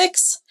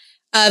 2006.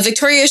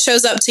 Victoria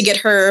shows up to get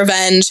her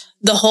revenge.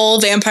 The whole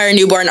vampire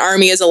newborn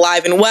army is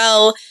alive and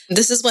well.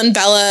 This is when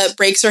Bella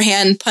breaks her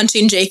hand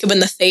punching Jacob in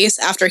the face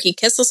after he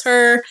kisses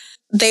her.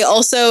 They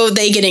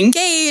get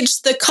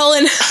engaged. The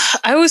Cullen...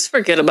 I always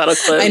forget about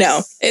Eclipse. I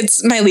know.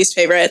 It's my least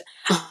favorite.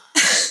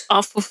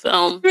 Awful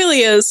film. It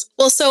really is.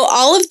 Well, so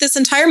all of this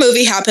entire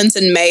movie happens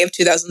in May of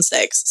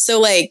 2006.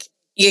 So, like,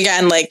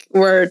 again, like,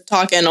 we're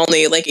talking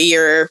only like a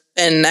year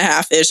and a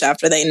half-ish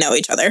after they know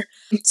each other.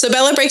 So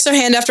Bella breaks her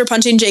hand after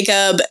punching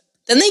Jacob.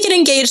 Then they get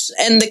engaged,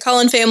 and the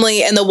Cullen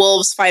family and the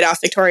wolves fight off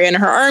Victoria and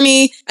her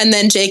army. And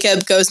then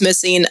Jacob goes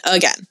missing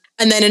again.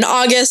 And then in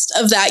August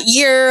of that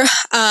year,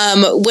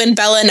 when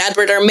Bella and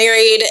Edward are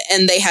married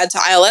and they head to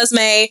Isle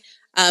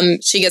Esme,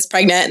 she gets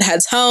pregnant and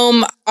heads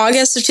home.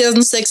 August of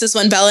 2006 is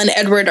when Bella and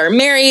Edward are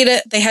married.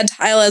 They head to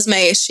Isle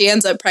Esme. She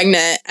ends up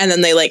pregnant, and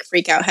then they like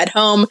freak out, head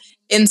home.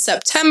 In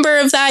September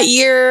of that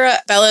year,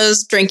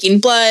 Bella's drinking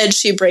blood.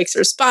 She breaks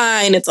her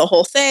spine. It's a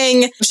whole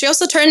thing. She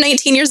also turned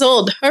 19 years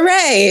old.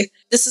 Hooray!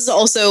 This is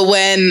also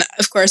when,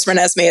 of course,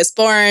 Renesmee is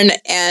born,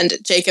 and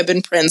Jacob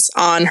imprints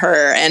on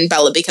her, and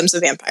Bella becomes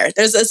a vampire.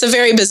 It's a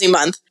very busy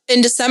month.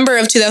 In December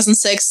of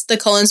 2006, the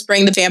Cullens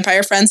bring the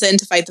vampire friends in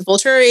to fight the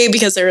Volturi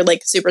because they're,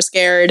 like, super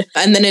scared.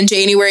 And then in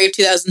January of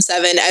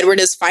 2007, Edward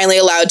is finally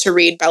allowed to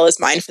read Bella's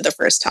mind for the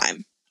first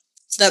time.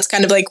 So that's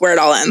kind of, like, where it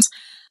all ends.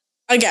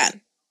 Again,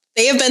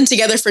 they have been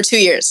together for 2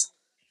 years.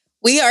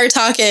 We are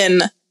talking...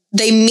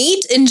 They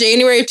meet in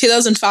January of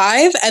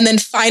 2005, and then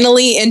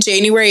finally in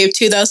January of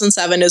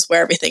 2007 is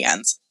where everything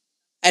ends.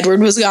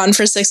 Edward was gone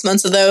for 6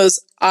 months of those,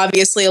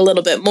 obviously a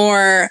little bit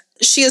more.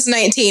 She is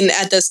 19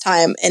 at this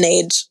time in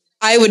age.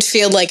 I would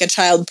feel like a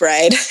child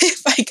bride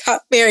if I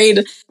got married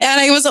and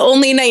I was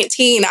only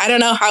 19. I don't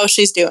know how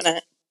she's doing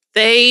it.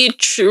 They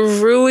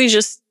truly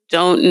just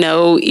don't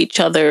know each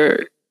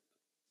other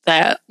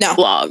that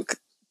long.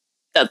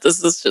 That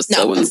this is just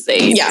so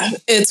insane. Yeah,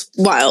 it's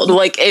wild.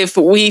 Like, if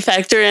we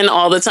factor in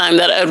all the time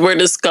that Edward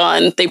is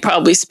gone, they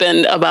probably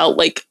spend about,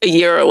 like, a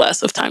year or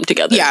less of time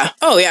together. Yeah.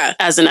 Oh, yeah.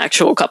 As an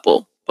actual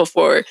couple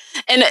before.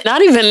 And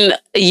not even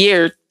a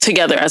year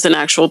together as an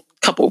actual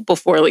couple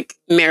before, like,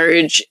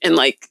 marriage and,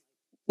 like,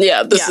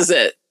 this is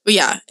it.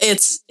 Yeah,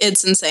 it's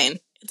insane.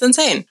 It's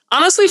insane.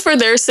 Honestly, for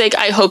their sake,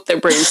 I hope their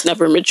brains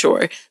never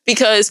mature.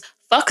 Because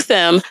fuck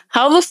them.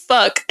 How the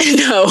fuck?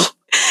 No.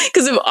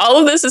 Because if all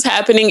of this is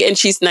happening and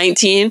she's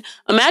 19,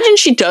 imagine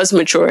she does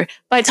mature.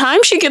 By the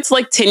time she gets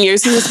like 10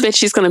 years in this bitch,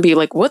 she's going to be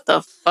like, what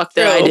the fuck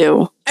did I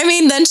do? I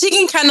mean, then she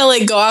can kind of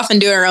like go off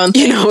and do her own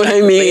thing. You know what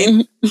I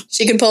mean?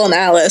 She can pull an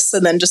Alice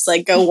and then just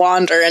like go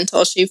wander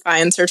until she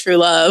finds her true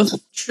love.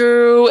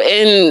 True.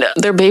 And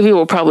their baby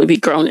will probably be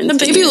grown. The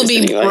baby will be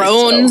anyway,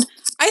 grown. So.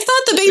 I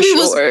thought the baby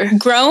was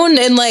grown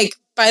in like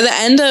by the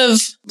end of,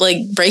 like,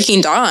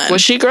 Breaking Dawn.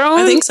 Was she grown?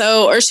 I think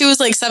so. Or she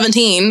was, like,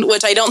 17,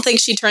 which I don't think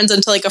she turns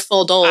into, like, a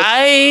full adult.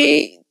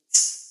 I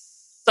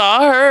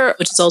saw her.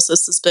 Which is also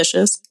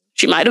suspicious.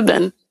 She might have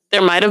been.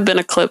 There might have been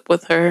a clip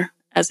with her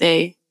as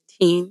a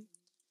teen.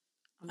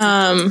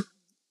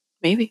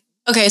 Maybe.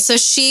 Okay, so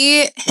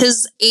she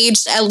has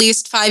aged at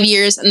least 5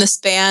 years in the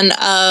span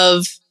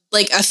of,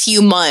 like, a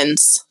few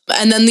months.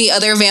 And then the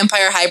other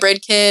vampire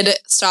hybrid kid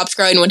stopped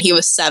growing when he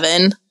was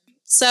 7.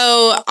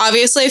 So,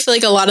 obviously, I feel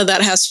like a lot of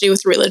that has to do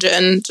with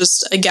religion.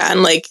 Just,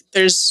 again, like,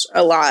 there's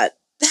a lot.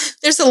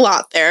 There's a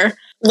lot there.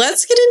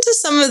 Let's get into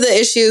some of the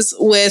issues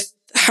with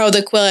how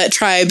the Quillette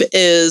tribe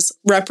is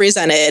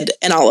represented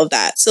and all of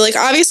that. So, like,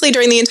 obviously,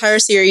 during the entire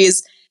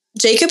series,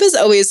 Jacob is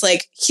always,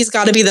 like, he's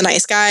got to be the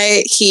nice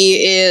guy.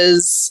 He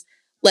is,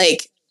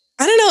 like,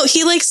 I don't know,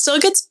 he, like, still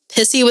gets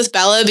pissy with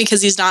Bella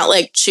because he's not,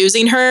 like,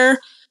 choosing her.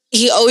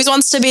 He always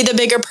wants to be the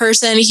bigger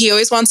person. He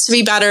always wants to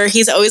be better.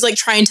 He's always, like,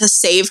 trying to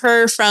save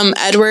her from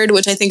Edward,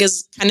 which I think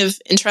is kind of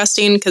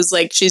interesting because,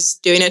 like, she's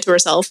doing it to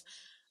herself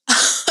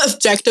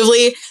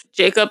objectively.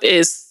 Jacob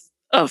is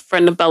a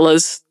friend of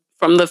Bella's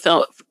from the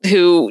film,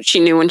 who she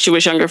knew when she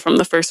was younger from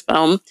the first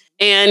film.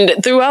 And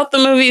throughout the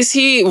movies,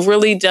 he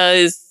really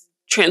does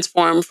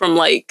transform from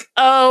like,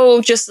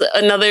 oh, just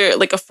another,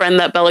 like a friend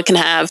that Bella can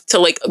have, to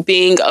like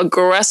being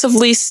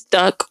aggressively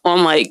stuck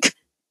on like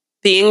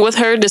being with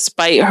her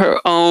despite her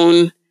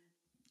own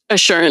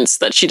assurance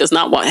that she does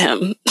not want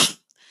him.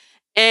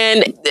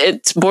 And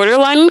it's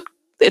borderline.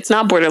 It's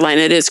not borderline.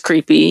 It is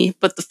creepy,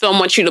 but the film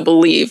wants you to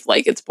believe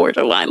like it's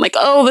borderline. Like,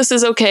 oh, this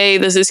is okay.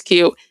 This is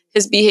cute.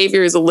 His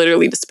behavior is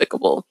literally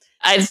despicable.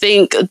 I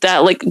think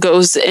that like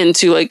goes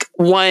into like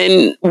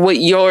one,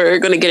 what you're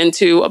going to get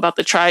into about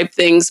the tribe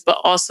things, but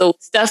also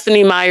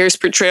Stephenie Meyer's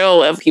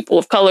portrayal of people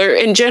of color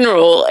in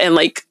general. And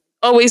like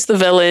always the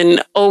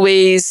villain,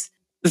 always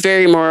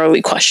very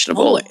morally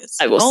questionable. Always.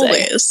 I will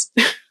always.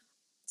 Say.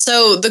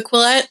 So the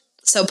Quillette,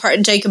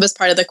 Jacob is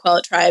part of the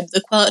Quillette tribe.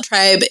 The Quillette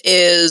tribe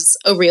is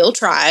a real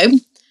tribe.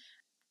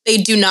 They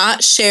do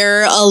not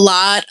share a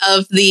lot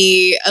of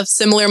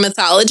similar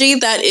mythology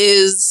that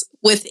is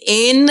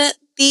within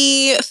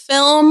the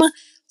film.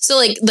 So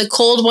like the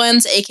cold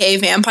ones, aka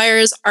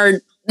vampires,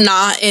 are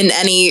not in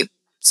any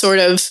sort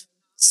of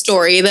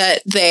story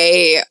that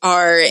they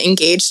are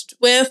engaged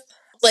with.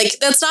 Like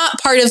that's not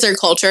part of their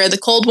culture. The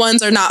cold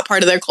ones are not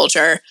part of their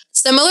culture.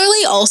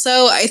 Similarly,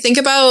 also, I think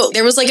about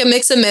there was like a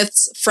mix of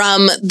myths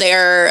from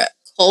their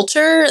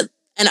culture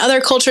and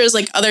other cultures,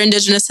 like other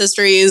indigenous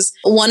histories.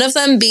 One of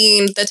them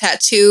being the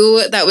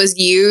tattoo that was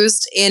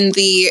used in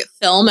the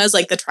film as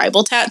like the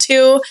tribal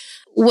tattoo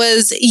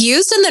was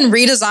used and then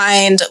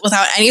redesigned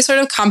without any sort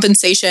of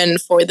compensation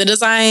for the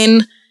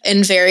design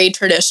in very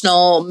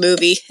traditional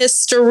movie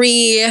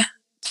history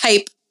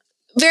type,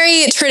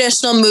 very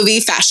traditional movie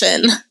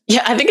fashion.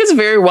 Yeah, I think it's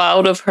very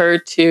wild of her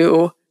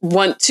to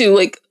want to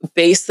like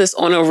base this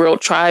on a real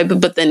tribe,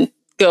 but then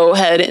go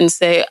ahead and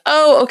say,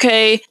 oh,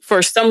 okay,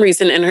 for some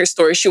reason in her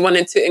story, she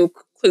wanted to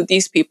include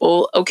these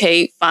people.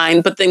 Okay,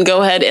 fine. But then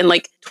go ahead and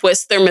like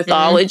twist their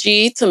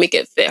mythology to make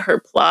it fit her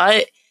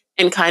plot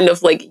and kind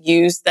of like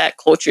use that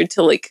culture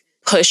to like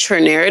push her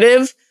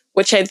narrative,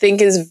 which I think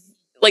is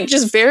like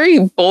just very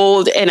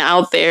bold and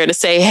out there to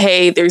say,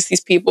 hey, there's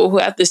these people who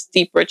have this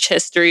deep, rich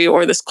history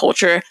or this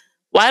culture.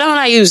 Why don't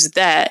I use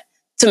that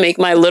to make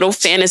my little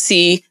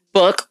fantasy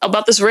book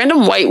about this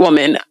random white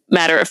woman,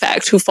 matter of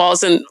fact, who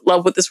falls in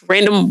love with this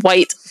random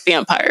white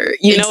vampire?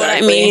 You know what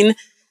I mean?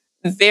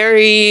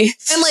 Very...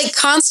 And like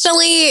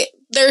constantly,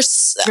 they're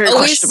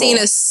always seen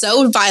as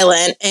so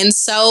violent and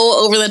so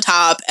over the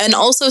top and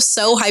also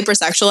so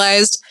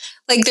hypersexualized.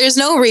 Like there's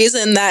no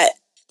reason that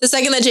the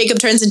second that Jacob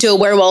turns into a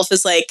werewolf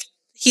is like,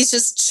 he's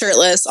just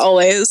shirtless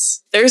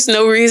always. There's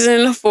no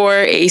reason for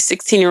a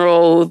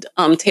 16-year-old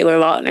Taylor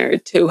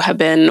Lautner to have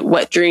been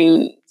wet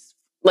dreams,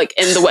 like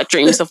in the wet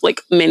dreams of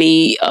like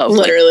many of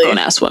like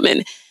grown-ass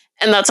women.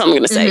 And that's all I'm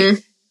going to say.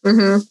 Mm-hmm.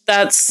 Mm-hmm.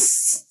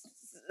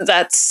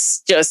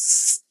 That's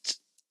just...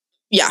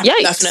 Yeah,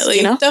 yikes, definitely.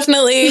 You know?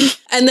 Definitely.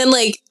 And then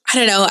like, I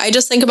don't know. I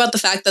just think about the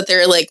fact that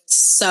they're like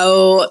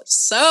so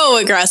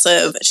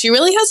aggressive. She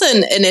really has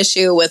an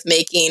issue with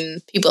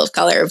making people of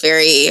color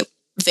very,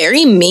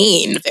 very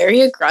mean,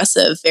 very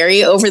aggressive,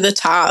 very over the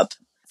top.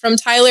 From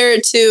Tyler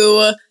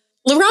to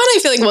Laurent, I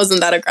feel like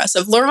wasn't that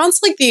aggressive.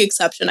 Laurent's like the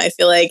exception, I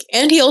feel like.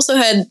 And he also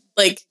had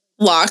like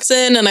locks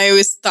in, and I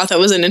always thought that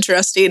was an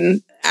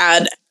interesting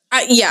ad.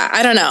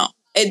 I don't know.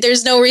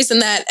 There's no reason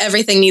that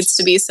everything needs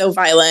to be so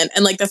violent.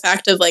 And like the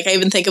fact of like, I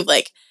even think of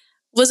like,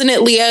 wasn't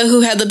it Leah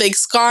who had the big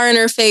scar in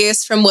her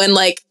face from when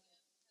like,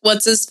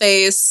 what's his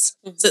face?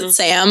 Is it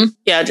Sam?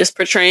 Yeah, just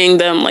portraying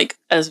them like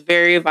as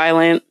very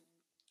violent,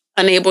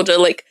 unable to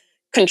like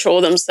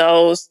control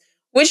themselves,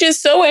 which is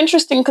so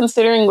interesting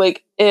considering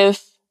like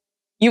if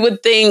you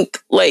would think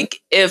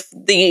like if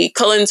the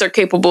Cullens are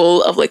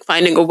capable of like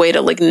finding a way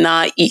to like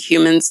not eat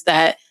humans,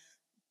 that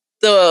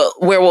the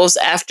werewolves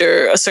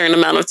after a certain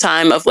amount of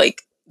time of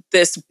like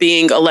this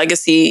being a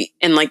legacy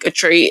and like a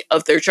trait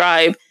of their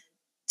tribe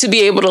to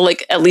be able to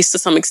like at least to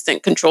some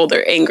extent control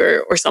their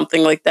anger or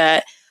something like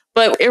that.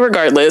 But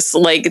irregardless,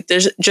 like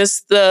there's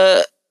just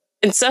the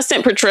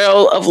incessant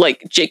portrayal of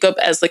like Jacob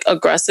as like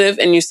aggressive,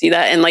 and you see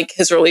that in like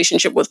his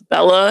relationship with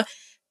Bella,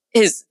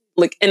 his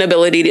like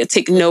inability to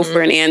take no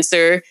for an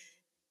answer,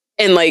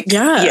 and like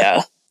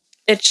yeah.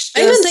 It's just...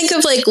 I even think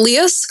of like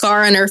Leah's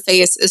scar on her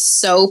face is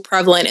so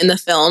prevalent in the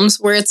films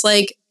where it's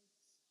like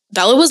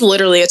Bella was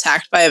literally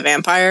attacked by a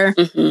vampire.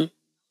 Mm-hmm.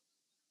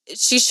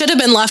 She should have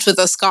been left with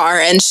a scar,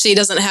 and she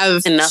doesn't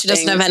have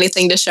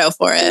anything to show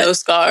for it. No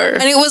scar.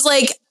 And it was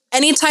like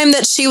anytime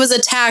that she was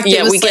attacked, yeah,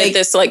 it was we get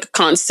this like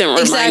constant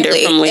reminder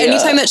from Leah.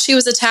 Anytime that she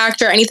was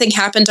attacked or anything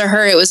happened to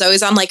her, it was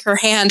always on like her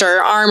hand or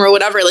her arm or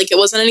whatever. Like it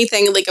wasn't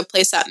anything like a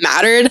place that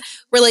mattered.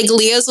 Where like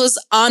Leah's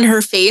was on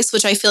her face,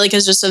 which I feel like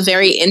is just a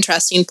very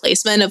interesting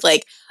placement of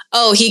like,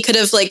 oh, he could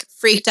have like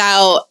freaked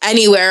out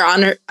anywhere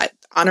on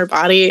her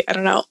body. I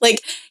don't know.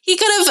 Like he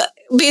could have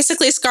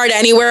basically scarred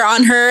anywhere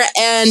on her,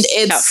 and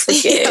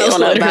it's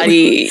on her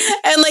body.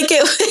 And like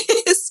it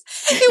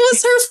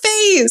was her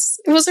face.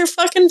 It was her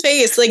fucking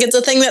face. Like it's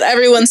a thing that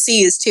everyone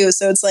sees too.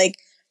 So it's like,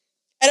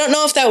 I don't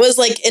know if that was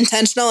like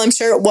intentional. I'm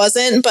sure it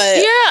wasn't, but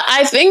yeah,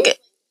 I think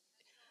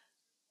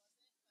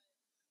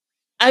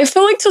I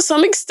feel like to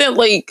some extent,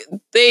 like,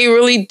 they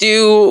really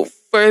do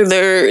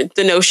further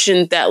the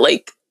notion that,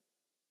 like,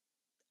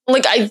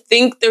 I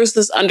think there's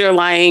this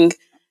underlying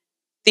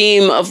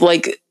theme of,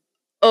 like,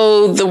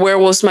 oh, the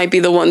werewolves might be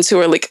the ones who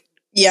are, like,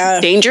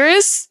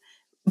 dangerous.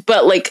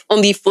 But, like,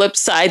 on the flip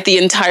side, the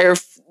entire,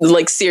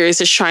 like, series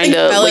is trying to,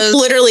 Bella's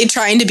literally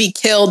trying to be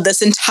killed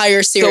this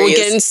entire series.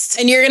 Go against...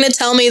 And you're going to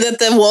tell me that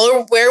the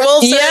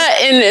werewolves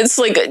and it's,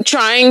 like,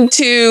 trying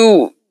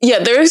to... Yeah,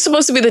 they're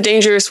supposed to be the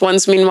dangerous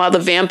ones. Meanwhile, the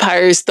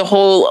vampires, the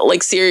whole,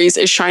 like, series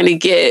is trying to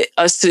get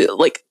us to,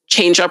 like,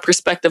 change our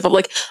perspective of,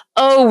 like,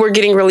 oh, we're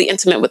getting really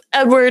intimate with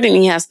Edward and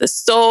he has this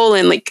soul,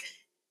 and, like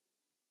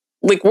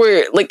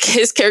we're, like,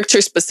 his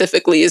character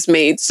specifically is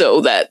made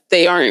so that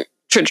they aren't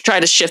try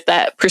to shift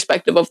that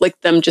perspective of, like,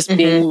 them just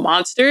being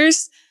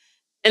monsters.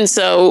 And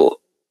so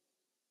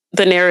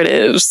the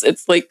narratives,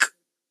 it's like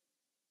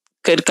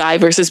good guy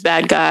versus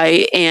bad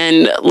guy.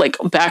 And, like,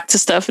 back to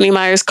Stephenie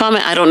Meyer's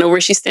comment, I don't know where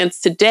she stands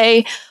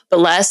today, but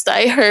last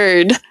I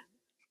heard,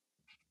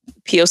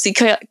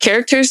 POC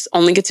characters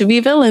only get to be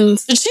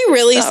villains. Did she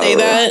really say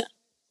that?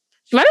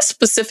 She might have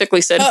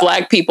specifically said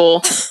Black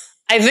people.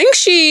 I think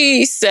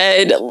she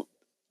said,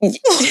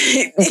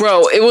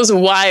 bro, it was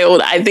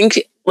wild. I think,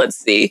 let's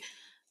see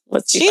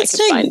she if I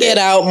can find get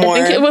out more.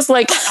 I think it was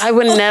like, I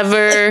would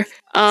never...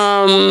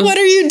 what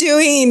are you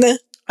doing?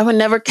 I would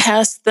never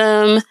cast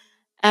them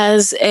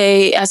as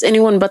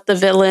anyone but the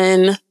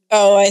villain.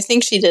 Oh, I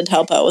think she did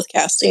help out with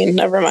casting.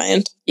 Never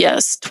mind.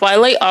 Yes.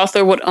 Twilight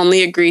author would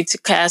only agree to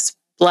cast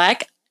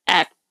Black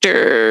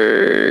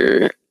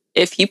actor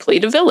if he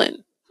played a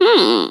villain.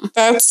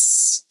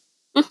 That's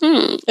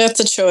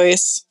a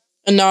choice.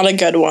 And not a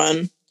good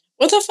one.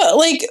 What the fuck?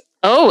 Like...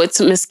 Oh, it's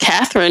Miss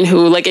Catherine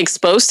who, like,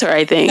 exposed her,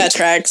 I think. That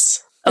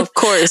tracks. Of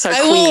course, our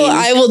queen.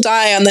 I will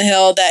die on the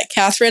hill that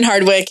Catherine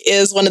Hardwicke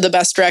is one of the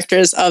best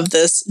directors of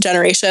this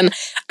generation.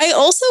 I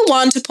also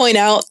want to point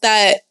out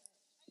that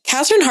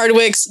Catherine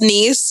Hardwicke's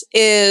niece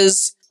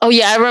is... Oh,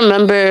 yeah, I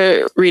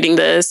remember reading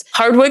this.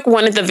 Hardwicke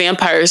wanted the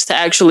vampires to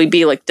actually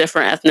be, like,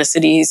 different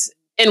ethnicities,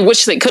 in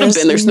which they could have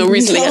been. There's no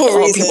reason they had to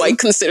all be white,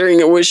 considering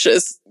it was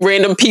just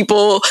random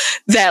people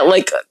that,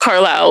 like,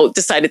 Carlisle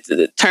decided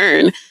to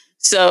turn.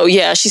 So,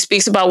 yeah, she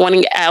speaks about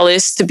wanting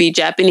Alice to be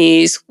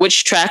Japanese,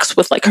 which tracks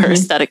with, like, her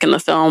aesthetic in the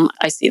film.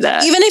 I see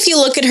that. Even if you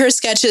look at her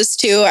sketches,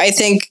 too, I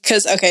think,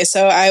 because, okay,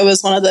 so I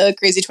was one of the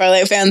crazy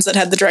Twilight fans that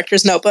had the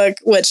director's notebook,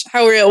 which,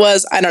 how real it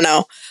was, I don't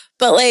know.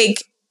 But,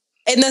 like,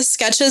 in the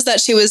sketches that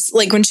she was,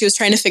 like, when she was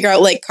trying to figure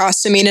out, like,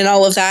 costuming and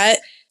all of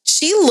that,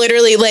 she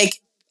literally, like,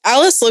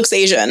 Alice looks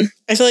Asian.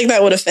 I feel like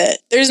that would have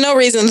fit. There's no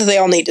reason that they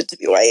all needed to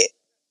be white.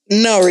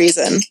 No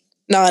reason.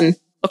 None.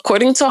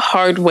 According to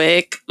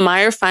Hardwicke,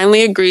 Meyer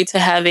finally agreed to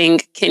having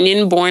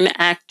Kenyan-born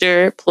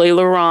actor play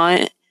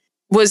Laurent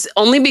was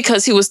only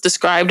because he was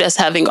described as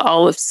having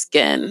olive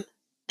skin.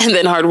 And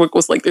then Hardwicke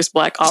was like, there's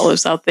Black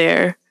olives out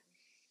there.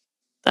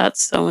 That's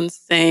so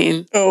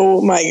insane. Oh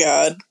my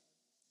God.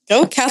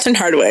 Go Catherine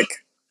Hardwicke.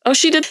 Oh,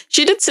 she did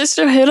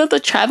Sisterhood of the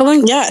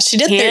Traveling Yeah, she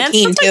did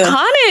 13 That's too.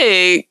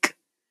 Iconic.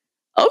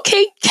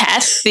 Okay,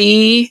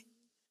 Cassie.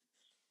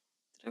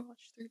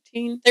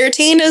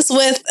 13 is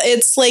with,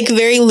 it's like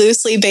very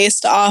loosely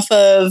based off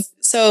of,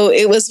 so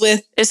it was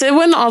with... Is it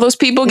when all those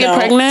people get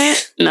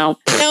pregnant? No.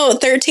 No,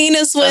 13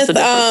 is with,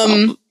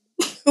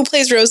 who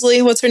plays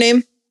Rosalie? What's her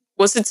name?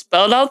 Was it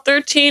spelled out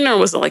 13 or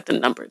was it like the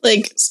number?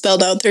 Like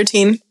spelled out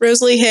 13.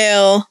 Rosalie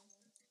Hale.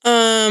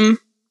 The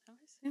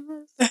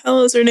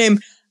hell is her name?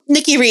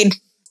 Nikki Reed.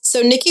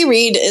 So Nikki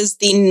Reed is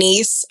the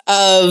niece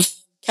of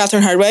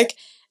Catherine Hardwicke,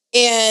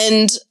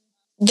 and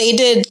they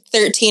did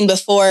 13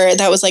 before.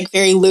 That was like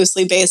very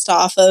loosely based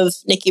off of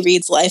Nikki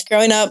Reed's life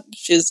growing up.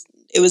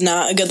 It was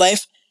not a good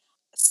life.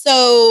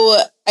 So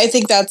I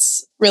think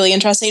that's really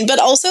interesting. But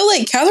also,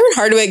 like, Catherine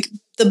Hardwicke,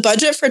 the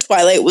budget for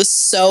Twilight was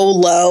so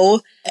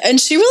low, and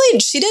she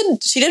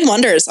did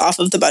wonders off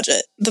of the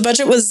budget. The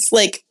budget was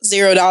like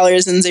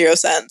 $0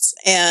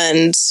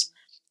 and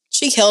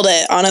she killed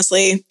it.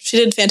 Honestly, she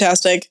did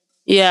fantastic.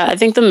 Yeah, I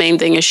think the main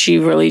thing is she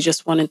really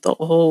just wanted the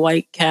whole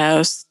white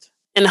cast.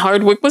 And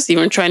Hardwicke was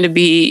even trying to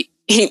be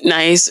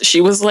nice. She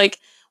was like,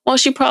 well,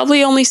 she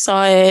probably only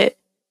saw it,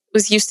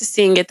 was used to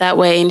seeing it that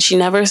way, and she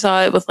never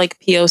saw it with, like,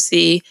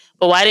 POC.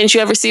 But why didn't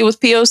you ever see it with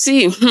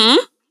POC?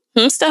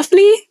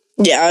 Stephenie?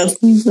 Yeah,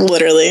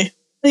 literally.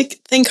 Like,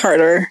 think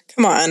harder.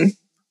 Come on.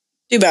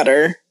 Do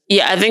better.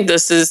 Yeah, I think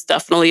this is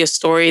definitely a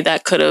story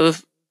that could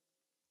have,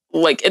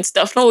 like, it's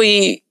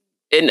definitely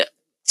a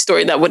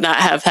story that would not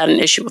have had an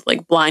issue with,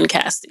 like, blind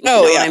casting.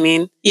 Oh, you know yeah. what I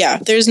mean? Yeah,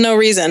 there's no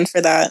reason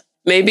for that.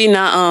 Maybe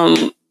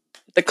not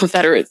the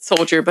Confederate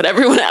soldier, but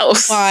everyone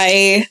else.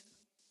 Why?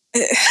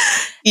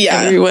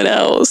 Yeah. Everyone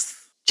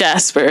else.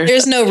 Jasper.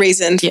 There's no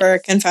reason for a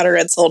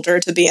Confederate soldier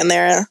to be in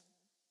there.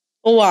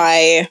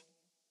 Why?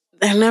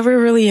 There never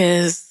really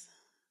is.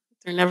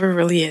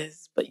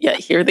 But yet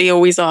here they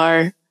always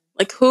are.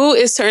 Like, who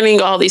is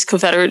turning all these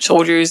Confederate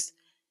soldiers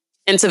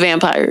into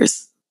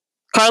vampires?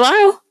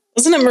 Carlisle?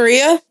 Wasn't it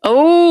Maria?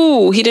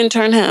 Oh, he didn't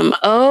turn him.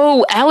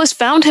 Oh, Alice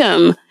found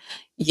him.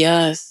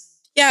 Yes.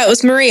 Yeah, it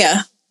was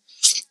Maria.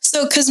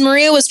 So, because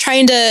Maria was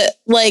trying to,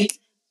 like,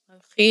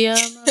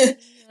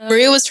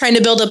 Maria was trying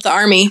to build up the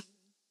army.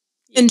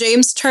 And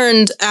James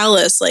turned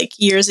Alice, like,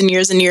 years and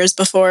years and years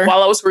before.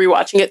 While I was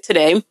rewatching it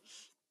today,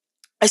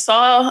 I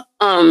saw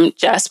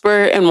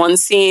Jasper in one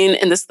scene,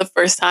 and this is the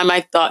first time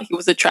I thought he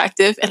was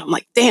attractive. And I'm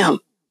like, damn,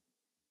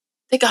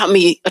 they got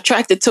me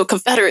attracted to a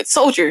Confederate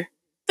soldier.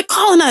 The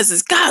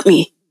colonizers got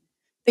me.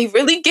 They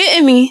really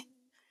getting me.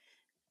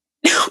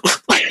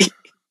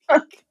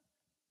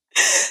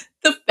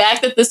 The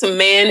fact that this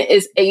man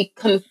is a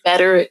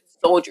Confederate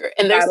soldier.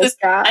 And there's this,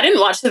 I didn't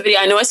watch the video.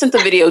 I know I sent the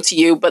video to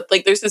you, but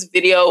like there's this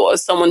video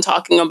of someone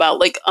talking about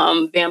like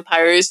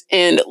vampires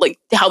and like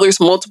how there's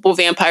multiple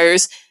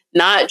vampires,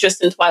 not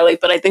just in Twilight,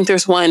 but I think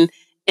there's one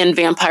in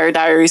Vampire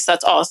Diaries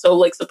that's also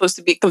like supposed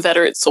to be a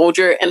Confederate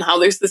soldier, and how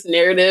there's this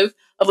narrative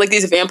of like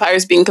these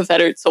vampires being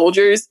Confederate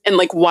soldiers, and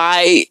like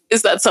why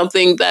is that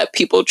something that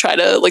people try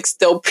to like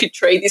still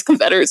portray these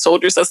Confederate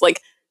soldiers as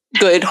like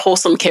good,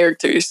 wholesome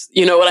characters?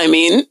 You know what I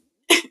mean?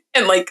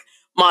 And like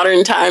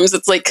modern times,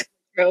 it's like,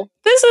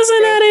 this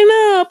isn't adding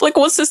up. Like,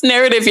 what's this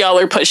narrative y'all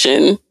are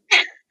pushing?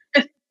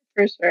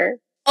 For sure.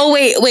 Oh,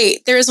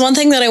 wait. There's one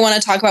thing that I want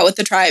to talk about with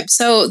the tribe.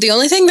 So the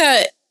only thing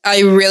that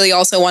I really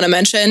also want to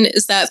mention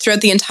is that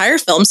throughout the entire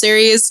film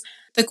series,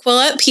 the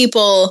Quillette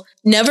people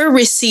never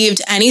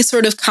received any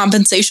sort of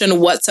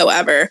compensation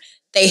whatsoever.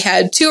 They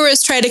had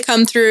tourists try to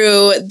come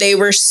through. They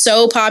were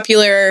so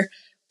popular.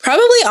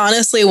 Probably,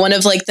 honestly, one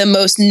of like the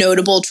most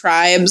notable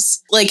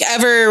tribes like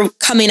ever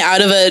coming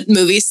out of a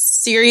movie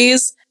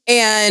series.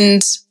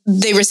 And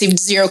they received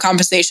zero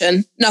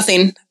compensation.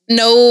 Nothing.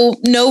 No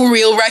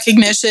real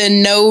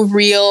recognition. No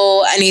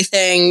real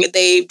anything.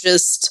 They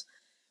just...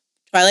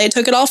 Twilight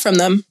took it all from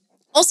them.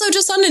 Also,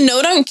 just on a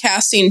note on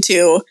casting,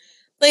 too.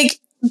 Like,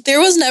 there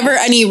was never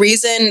any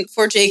reason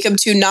for Jacob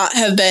to not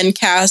have been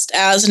cast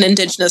as an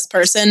Indigenous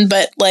person,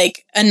 but,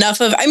 like, enough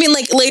of... I mean,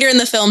 like, later in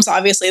the films,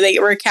 obviously, they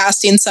were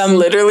casting some...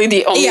 Literally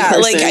the only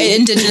person. like,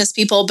 Indigenous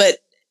people, but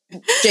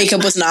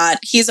Jacob was not.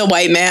 He's a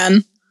white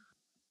man.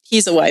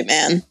 He's a white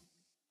man.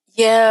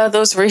 Yeah,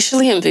 those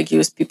racially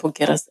ambiguous people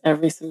get us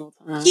every single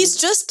time. He's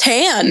just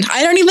tan.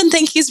 I don't even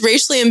think he's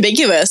racially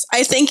ambiguous.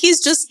 I think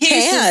he's just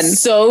tan.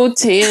 He's so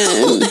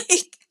tan.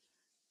 Like,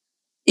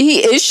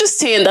 he is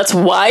just tan. That's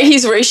why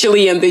he's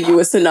racially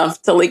ambiguous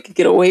enough to like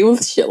get away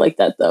with shit like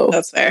that, though.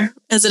 That's fair.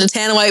 Is it a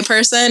tan white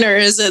person or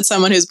is it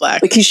someone who's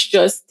black? Like, he's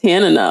just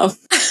tan enough.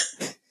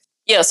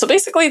 Yeah, so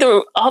basically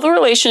all the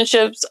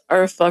relationships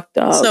are fucked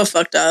up. So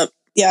fucked up.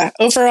 Yeah,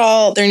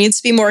 overall, there needs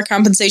to be more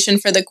compensation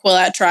for the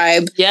Quillette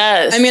tribe.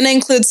 Yes. I'm going to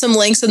include some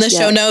links in the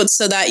show notes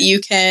so that you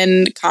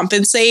can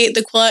compensate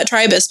the Quillette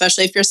tribe,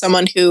 especially if you're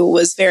someone who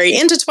was very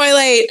into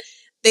Twilight.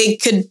 They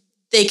could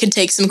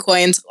take some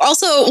coins.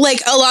 Also, like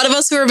a lot of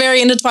us who are very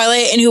into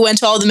Twilight and who went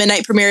to all the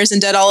midnight premieres and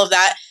did all of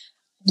that,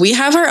 we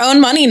have our own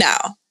money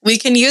now. We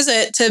can use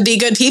it to be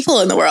good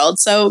people in the world.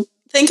 So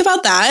think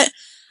about that.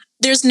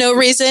 There's no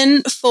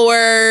reason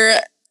for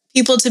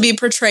people to be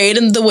portrayed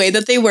in the way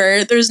that they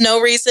were. There's no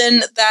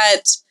reason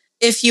that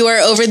if you are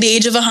over the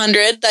age of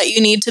 100 that you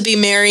need to be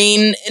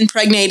marrying,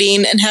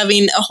 impregnating, and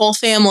having a whole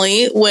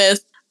family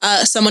with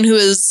someone who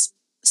is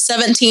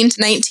 17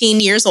 to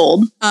 19 years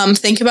old.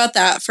 Think about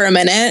that for a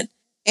minute.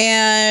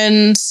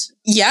 And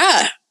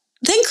yeah,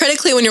 think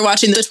critically when you're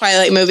watching the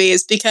Twilight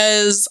movies,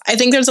 because I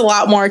think there's a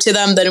lot more to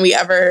them than we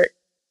ever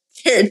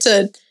cared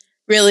to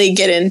really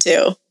get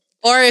into.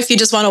 Or if you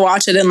just want to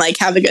watch it and like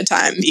have a good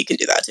time, you can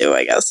do that too,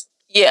 I guess.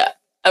 Yeah,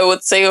 I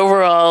would say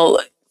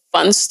overall,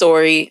 fun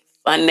story,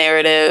 fun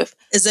narrative.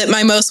 Is it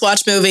my most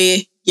watched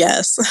movie?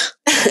 Yes.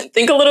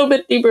 Think a little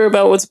bit deeper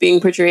about what's being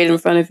portrayed in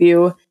front of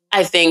you,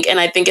 I think. And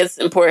I think it's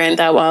important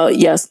that while,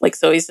 yes, like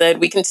Zoe said,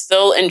 we can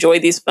still enjoy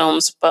these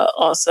films, but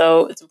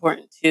also it's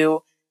important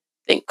to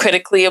think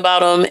critically about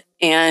them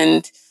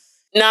and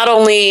not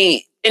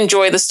only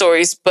enjoy the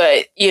stories,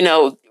 but, you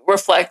know,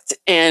 reflect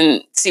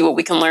and see what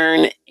we can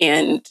learn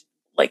and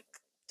like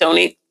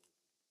donate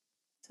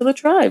to the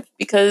tribe,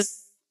 because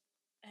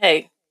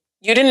hey,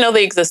 you didn't know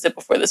they existed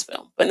before this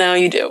film, but now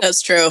you do.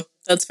 That's true.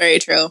 That's very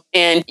true.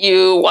 And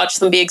you watch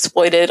them be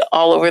exploited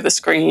all over the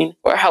screen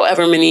for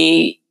however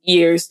many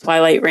years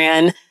Twilight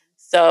ran.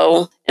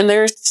 So, and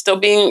they're still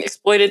being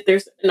exploited.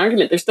 There's an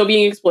argument. They're still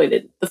being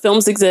exploited. The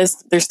films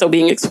exist. They're still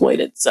being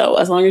exploited. So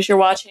as long as you're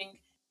watching,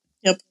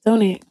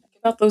 donate.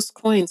 Give out those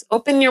coins.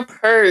 Open your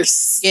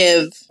purse.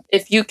 Give.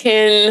 If you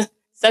can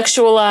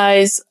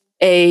sexualize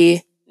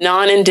a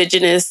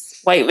non-Indigenous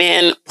white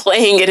man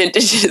playing an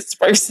Indigenous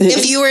person.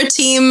 If you were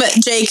Team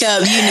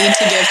Jacob, you need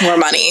to give more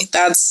money.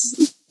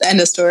 That's the end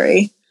of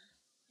story.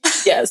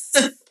 Yes.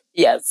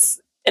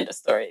 Yes. End of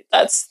story.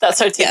 That's our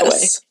takeaway.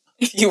 Yes.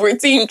 If you were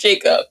Team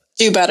Jacob,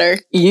 do better.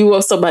 You owe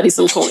somebody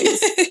some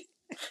coins.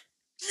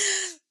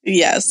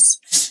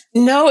 Yes.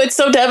 No, it's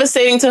so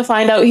devastating to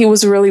find out he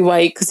was really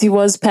white, because he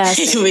was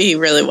passing. He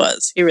really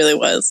was. He really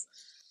was.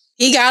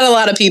 He got a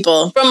lot of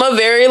people. From a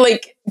very,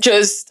 like,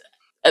 just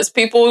as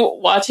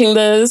people watching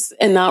this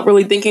and not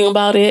really thinking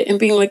about it and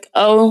being like,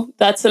 oh,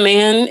 that's a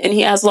man and he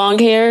has long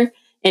hair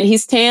and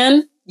he's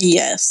tan.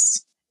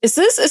 Yes. Is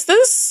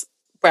this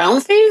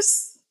brown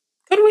face?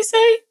 could we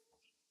say?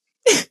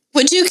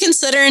 Would you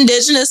consider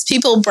indigenous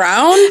people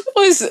brown?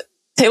 Was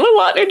Taylor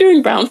Lautner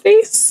doing brown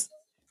face?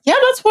 Yeah,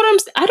 that's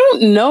what I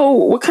don't know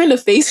what kind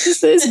of face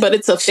this is, but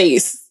it's a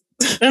face.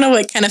 I don't know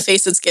what kind of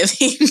face it's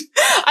giving.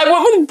 I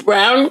went with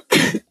brown,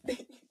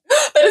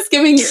 but it's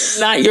giving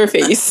not your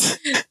face.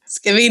 It's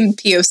giving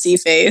POC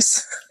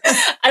face.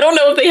 I don't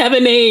know if they have a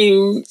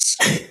name.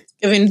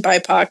 Giving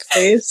BIPOC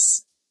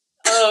face.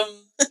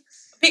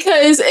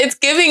 Because it's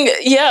giving,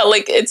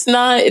 like it's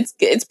not,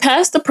 it's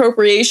past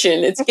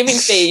appropriation. It's giving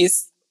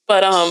face,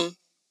 but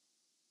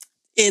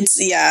it's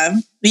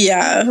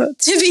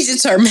to be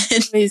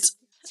determined.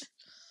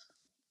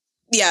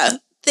 Yeah.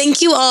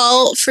 Thank you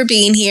all for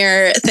being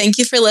here. Thank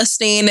you for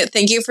listening.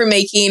 Thank you for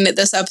making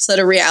this episode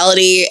a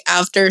reality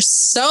after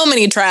so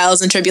many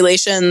trials and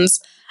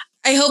tribulations.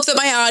 I hope that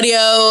my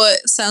audio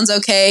sounds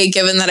okay,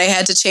 given that I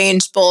had to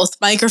change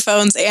both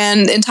microphones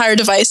and entire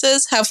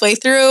devices halfway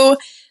through.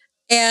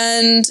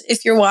 And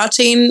if you're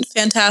watching,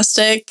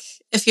 fantastic.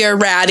 If you're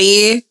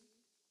ratty,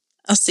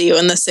 I'll see you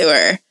in the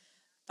sewer.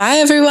 Bye,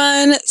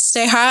 everyone.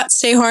 Stay hot,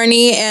 stay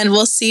horny, and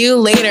we'll see you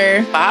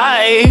later.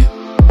 Bye.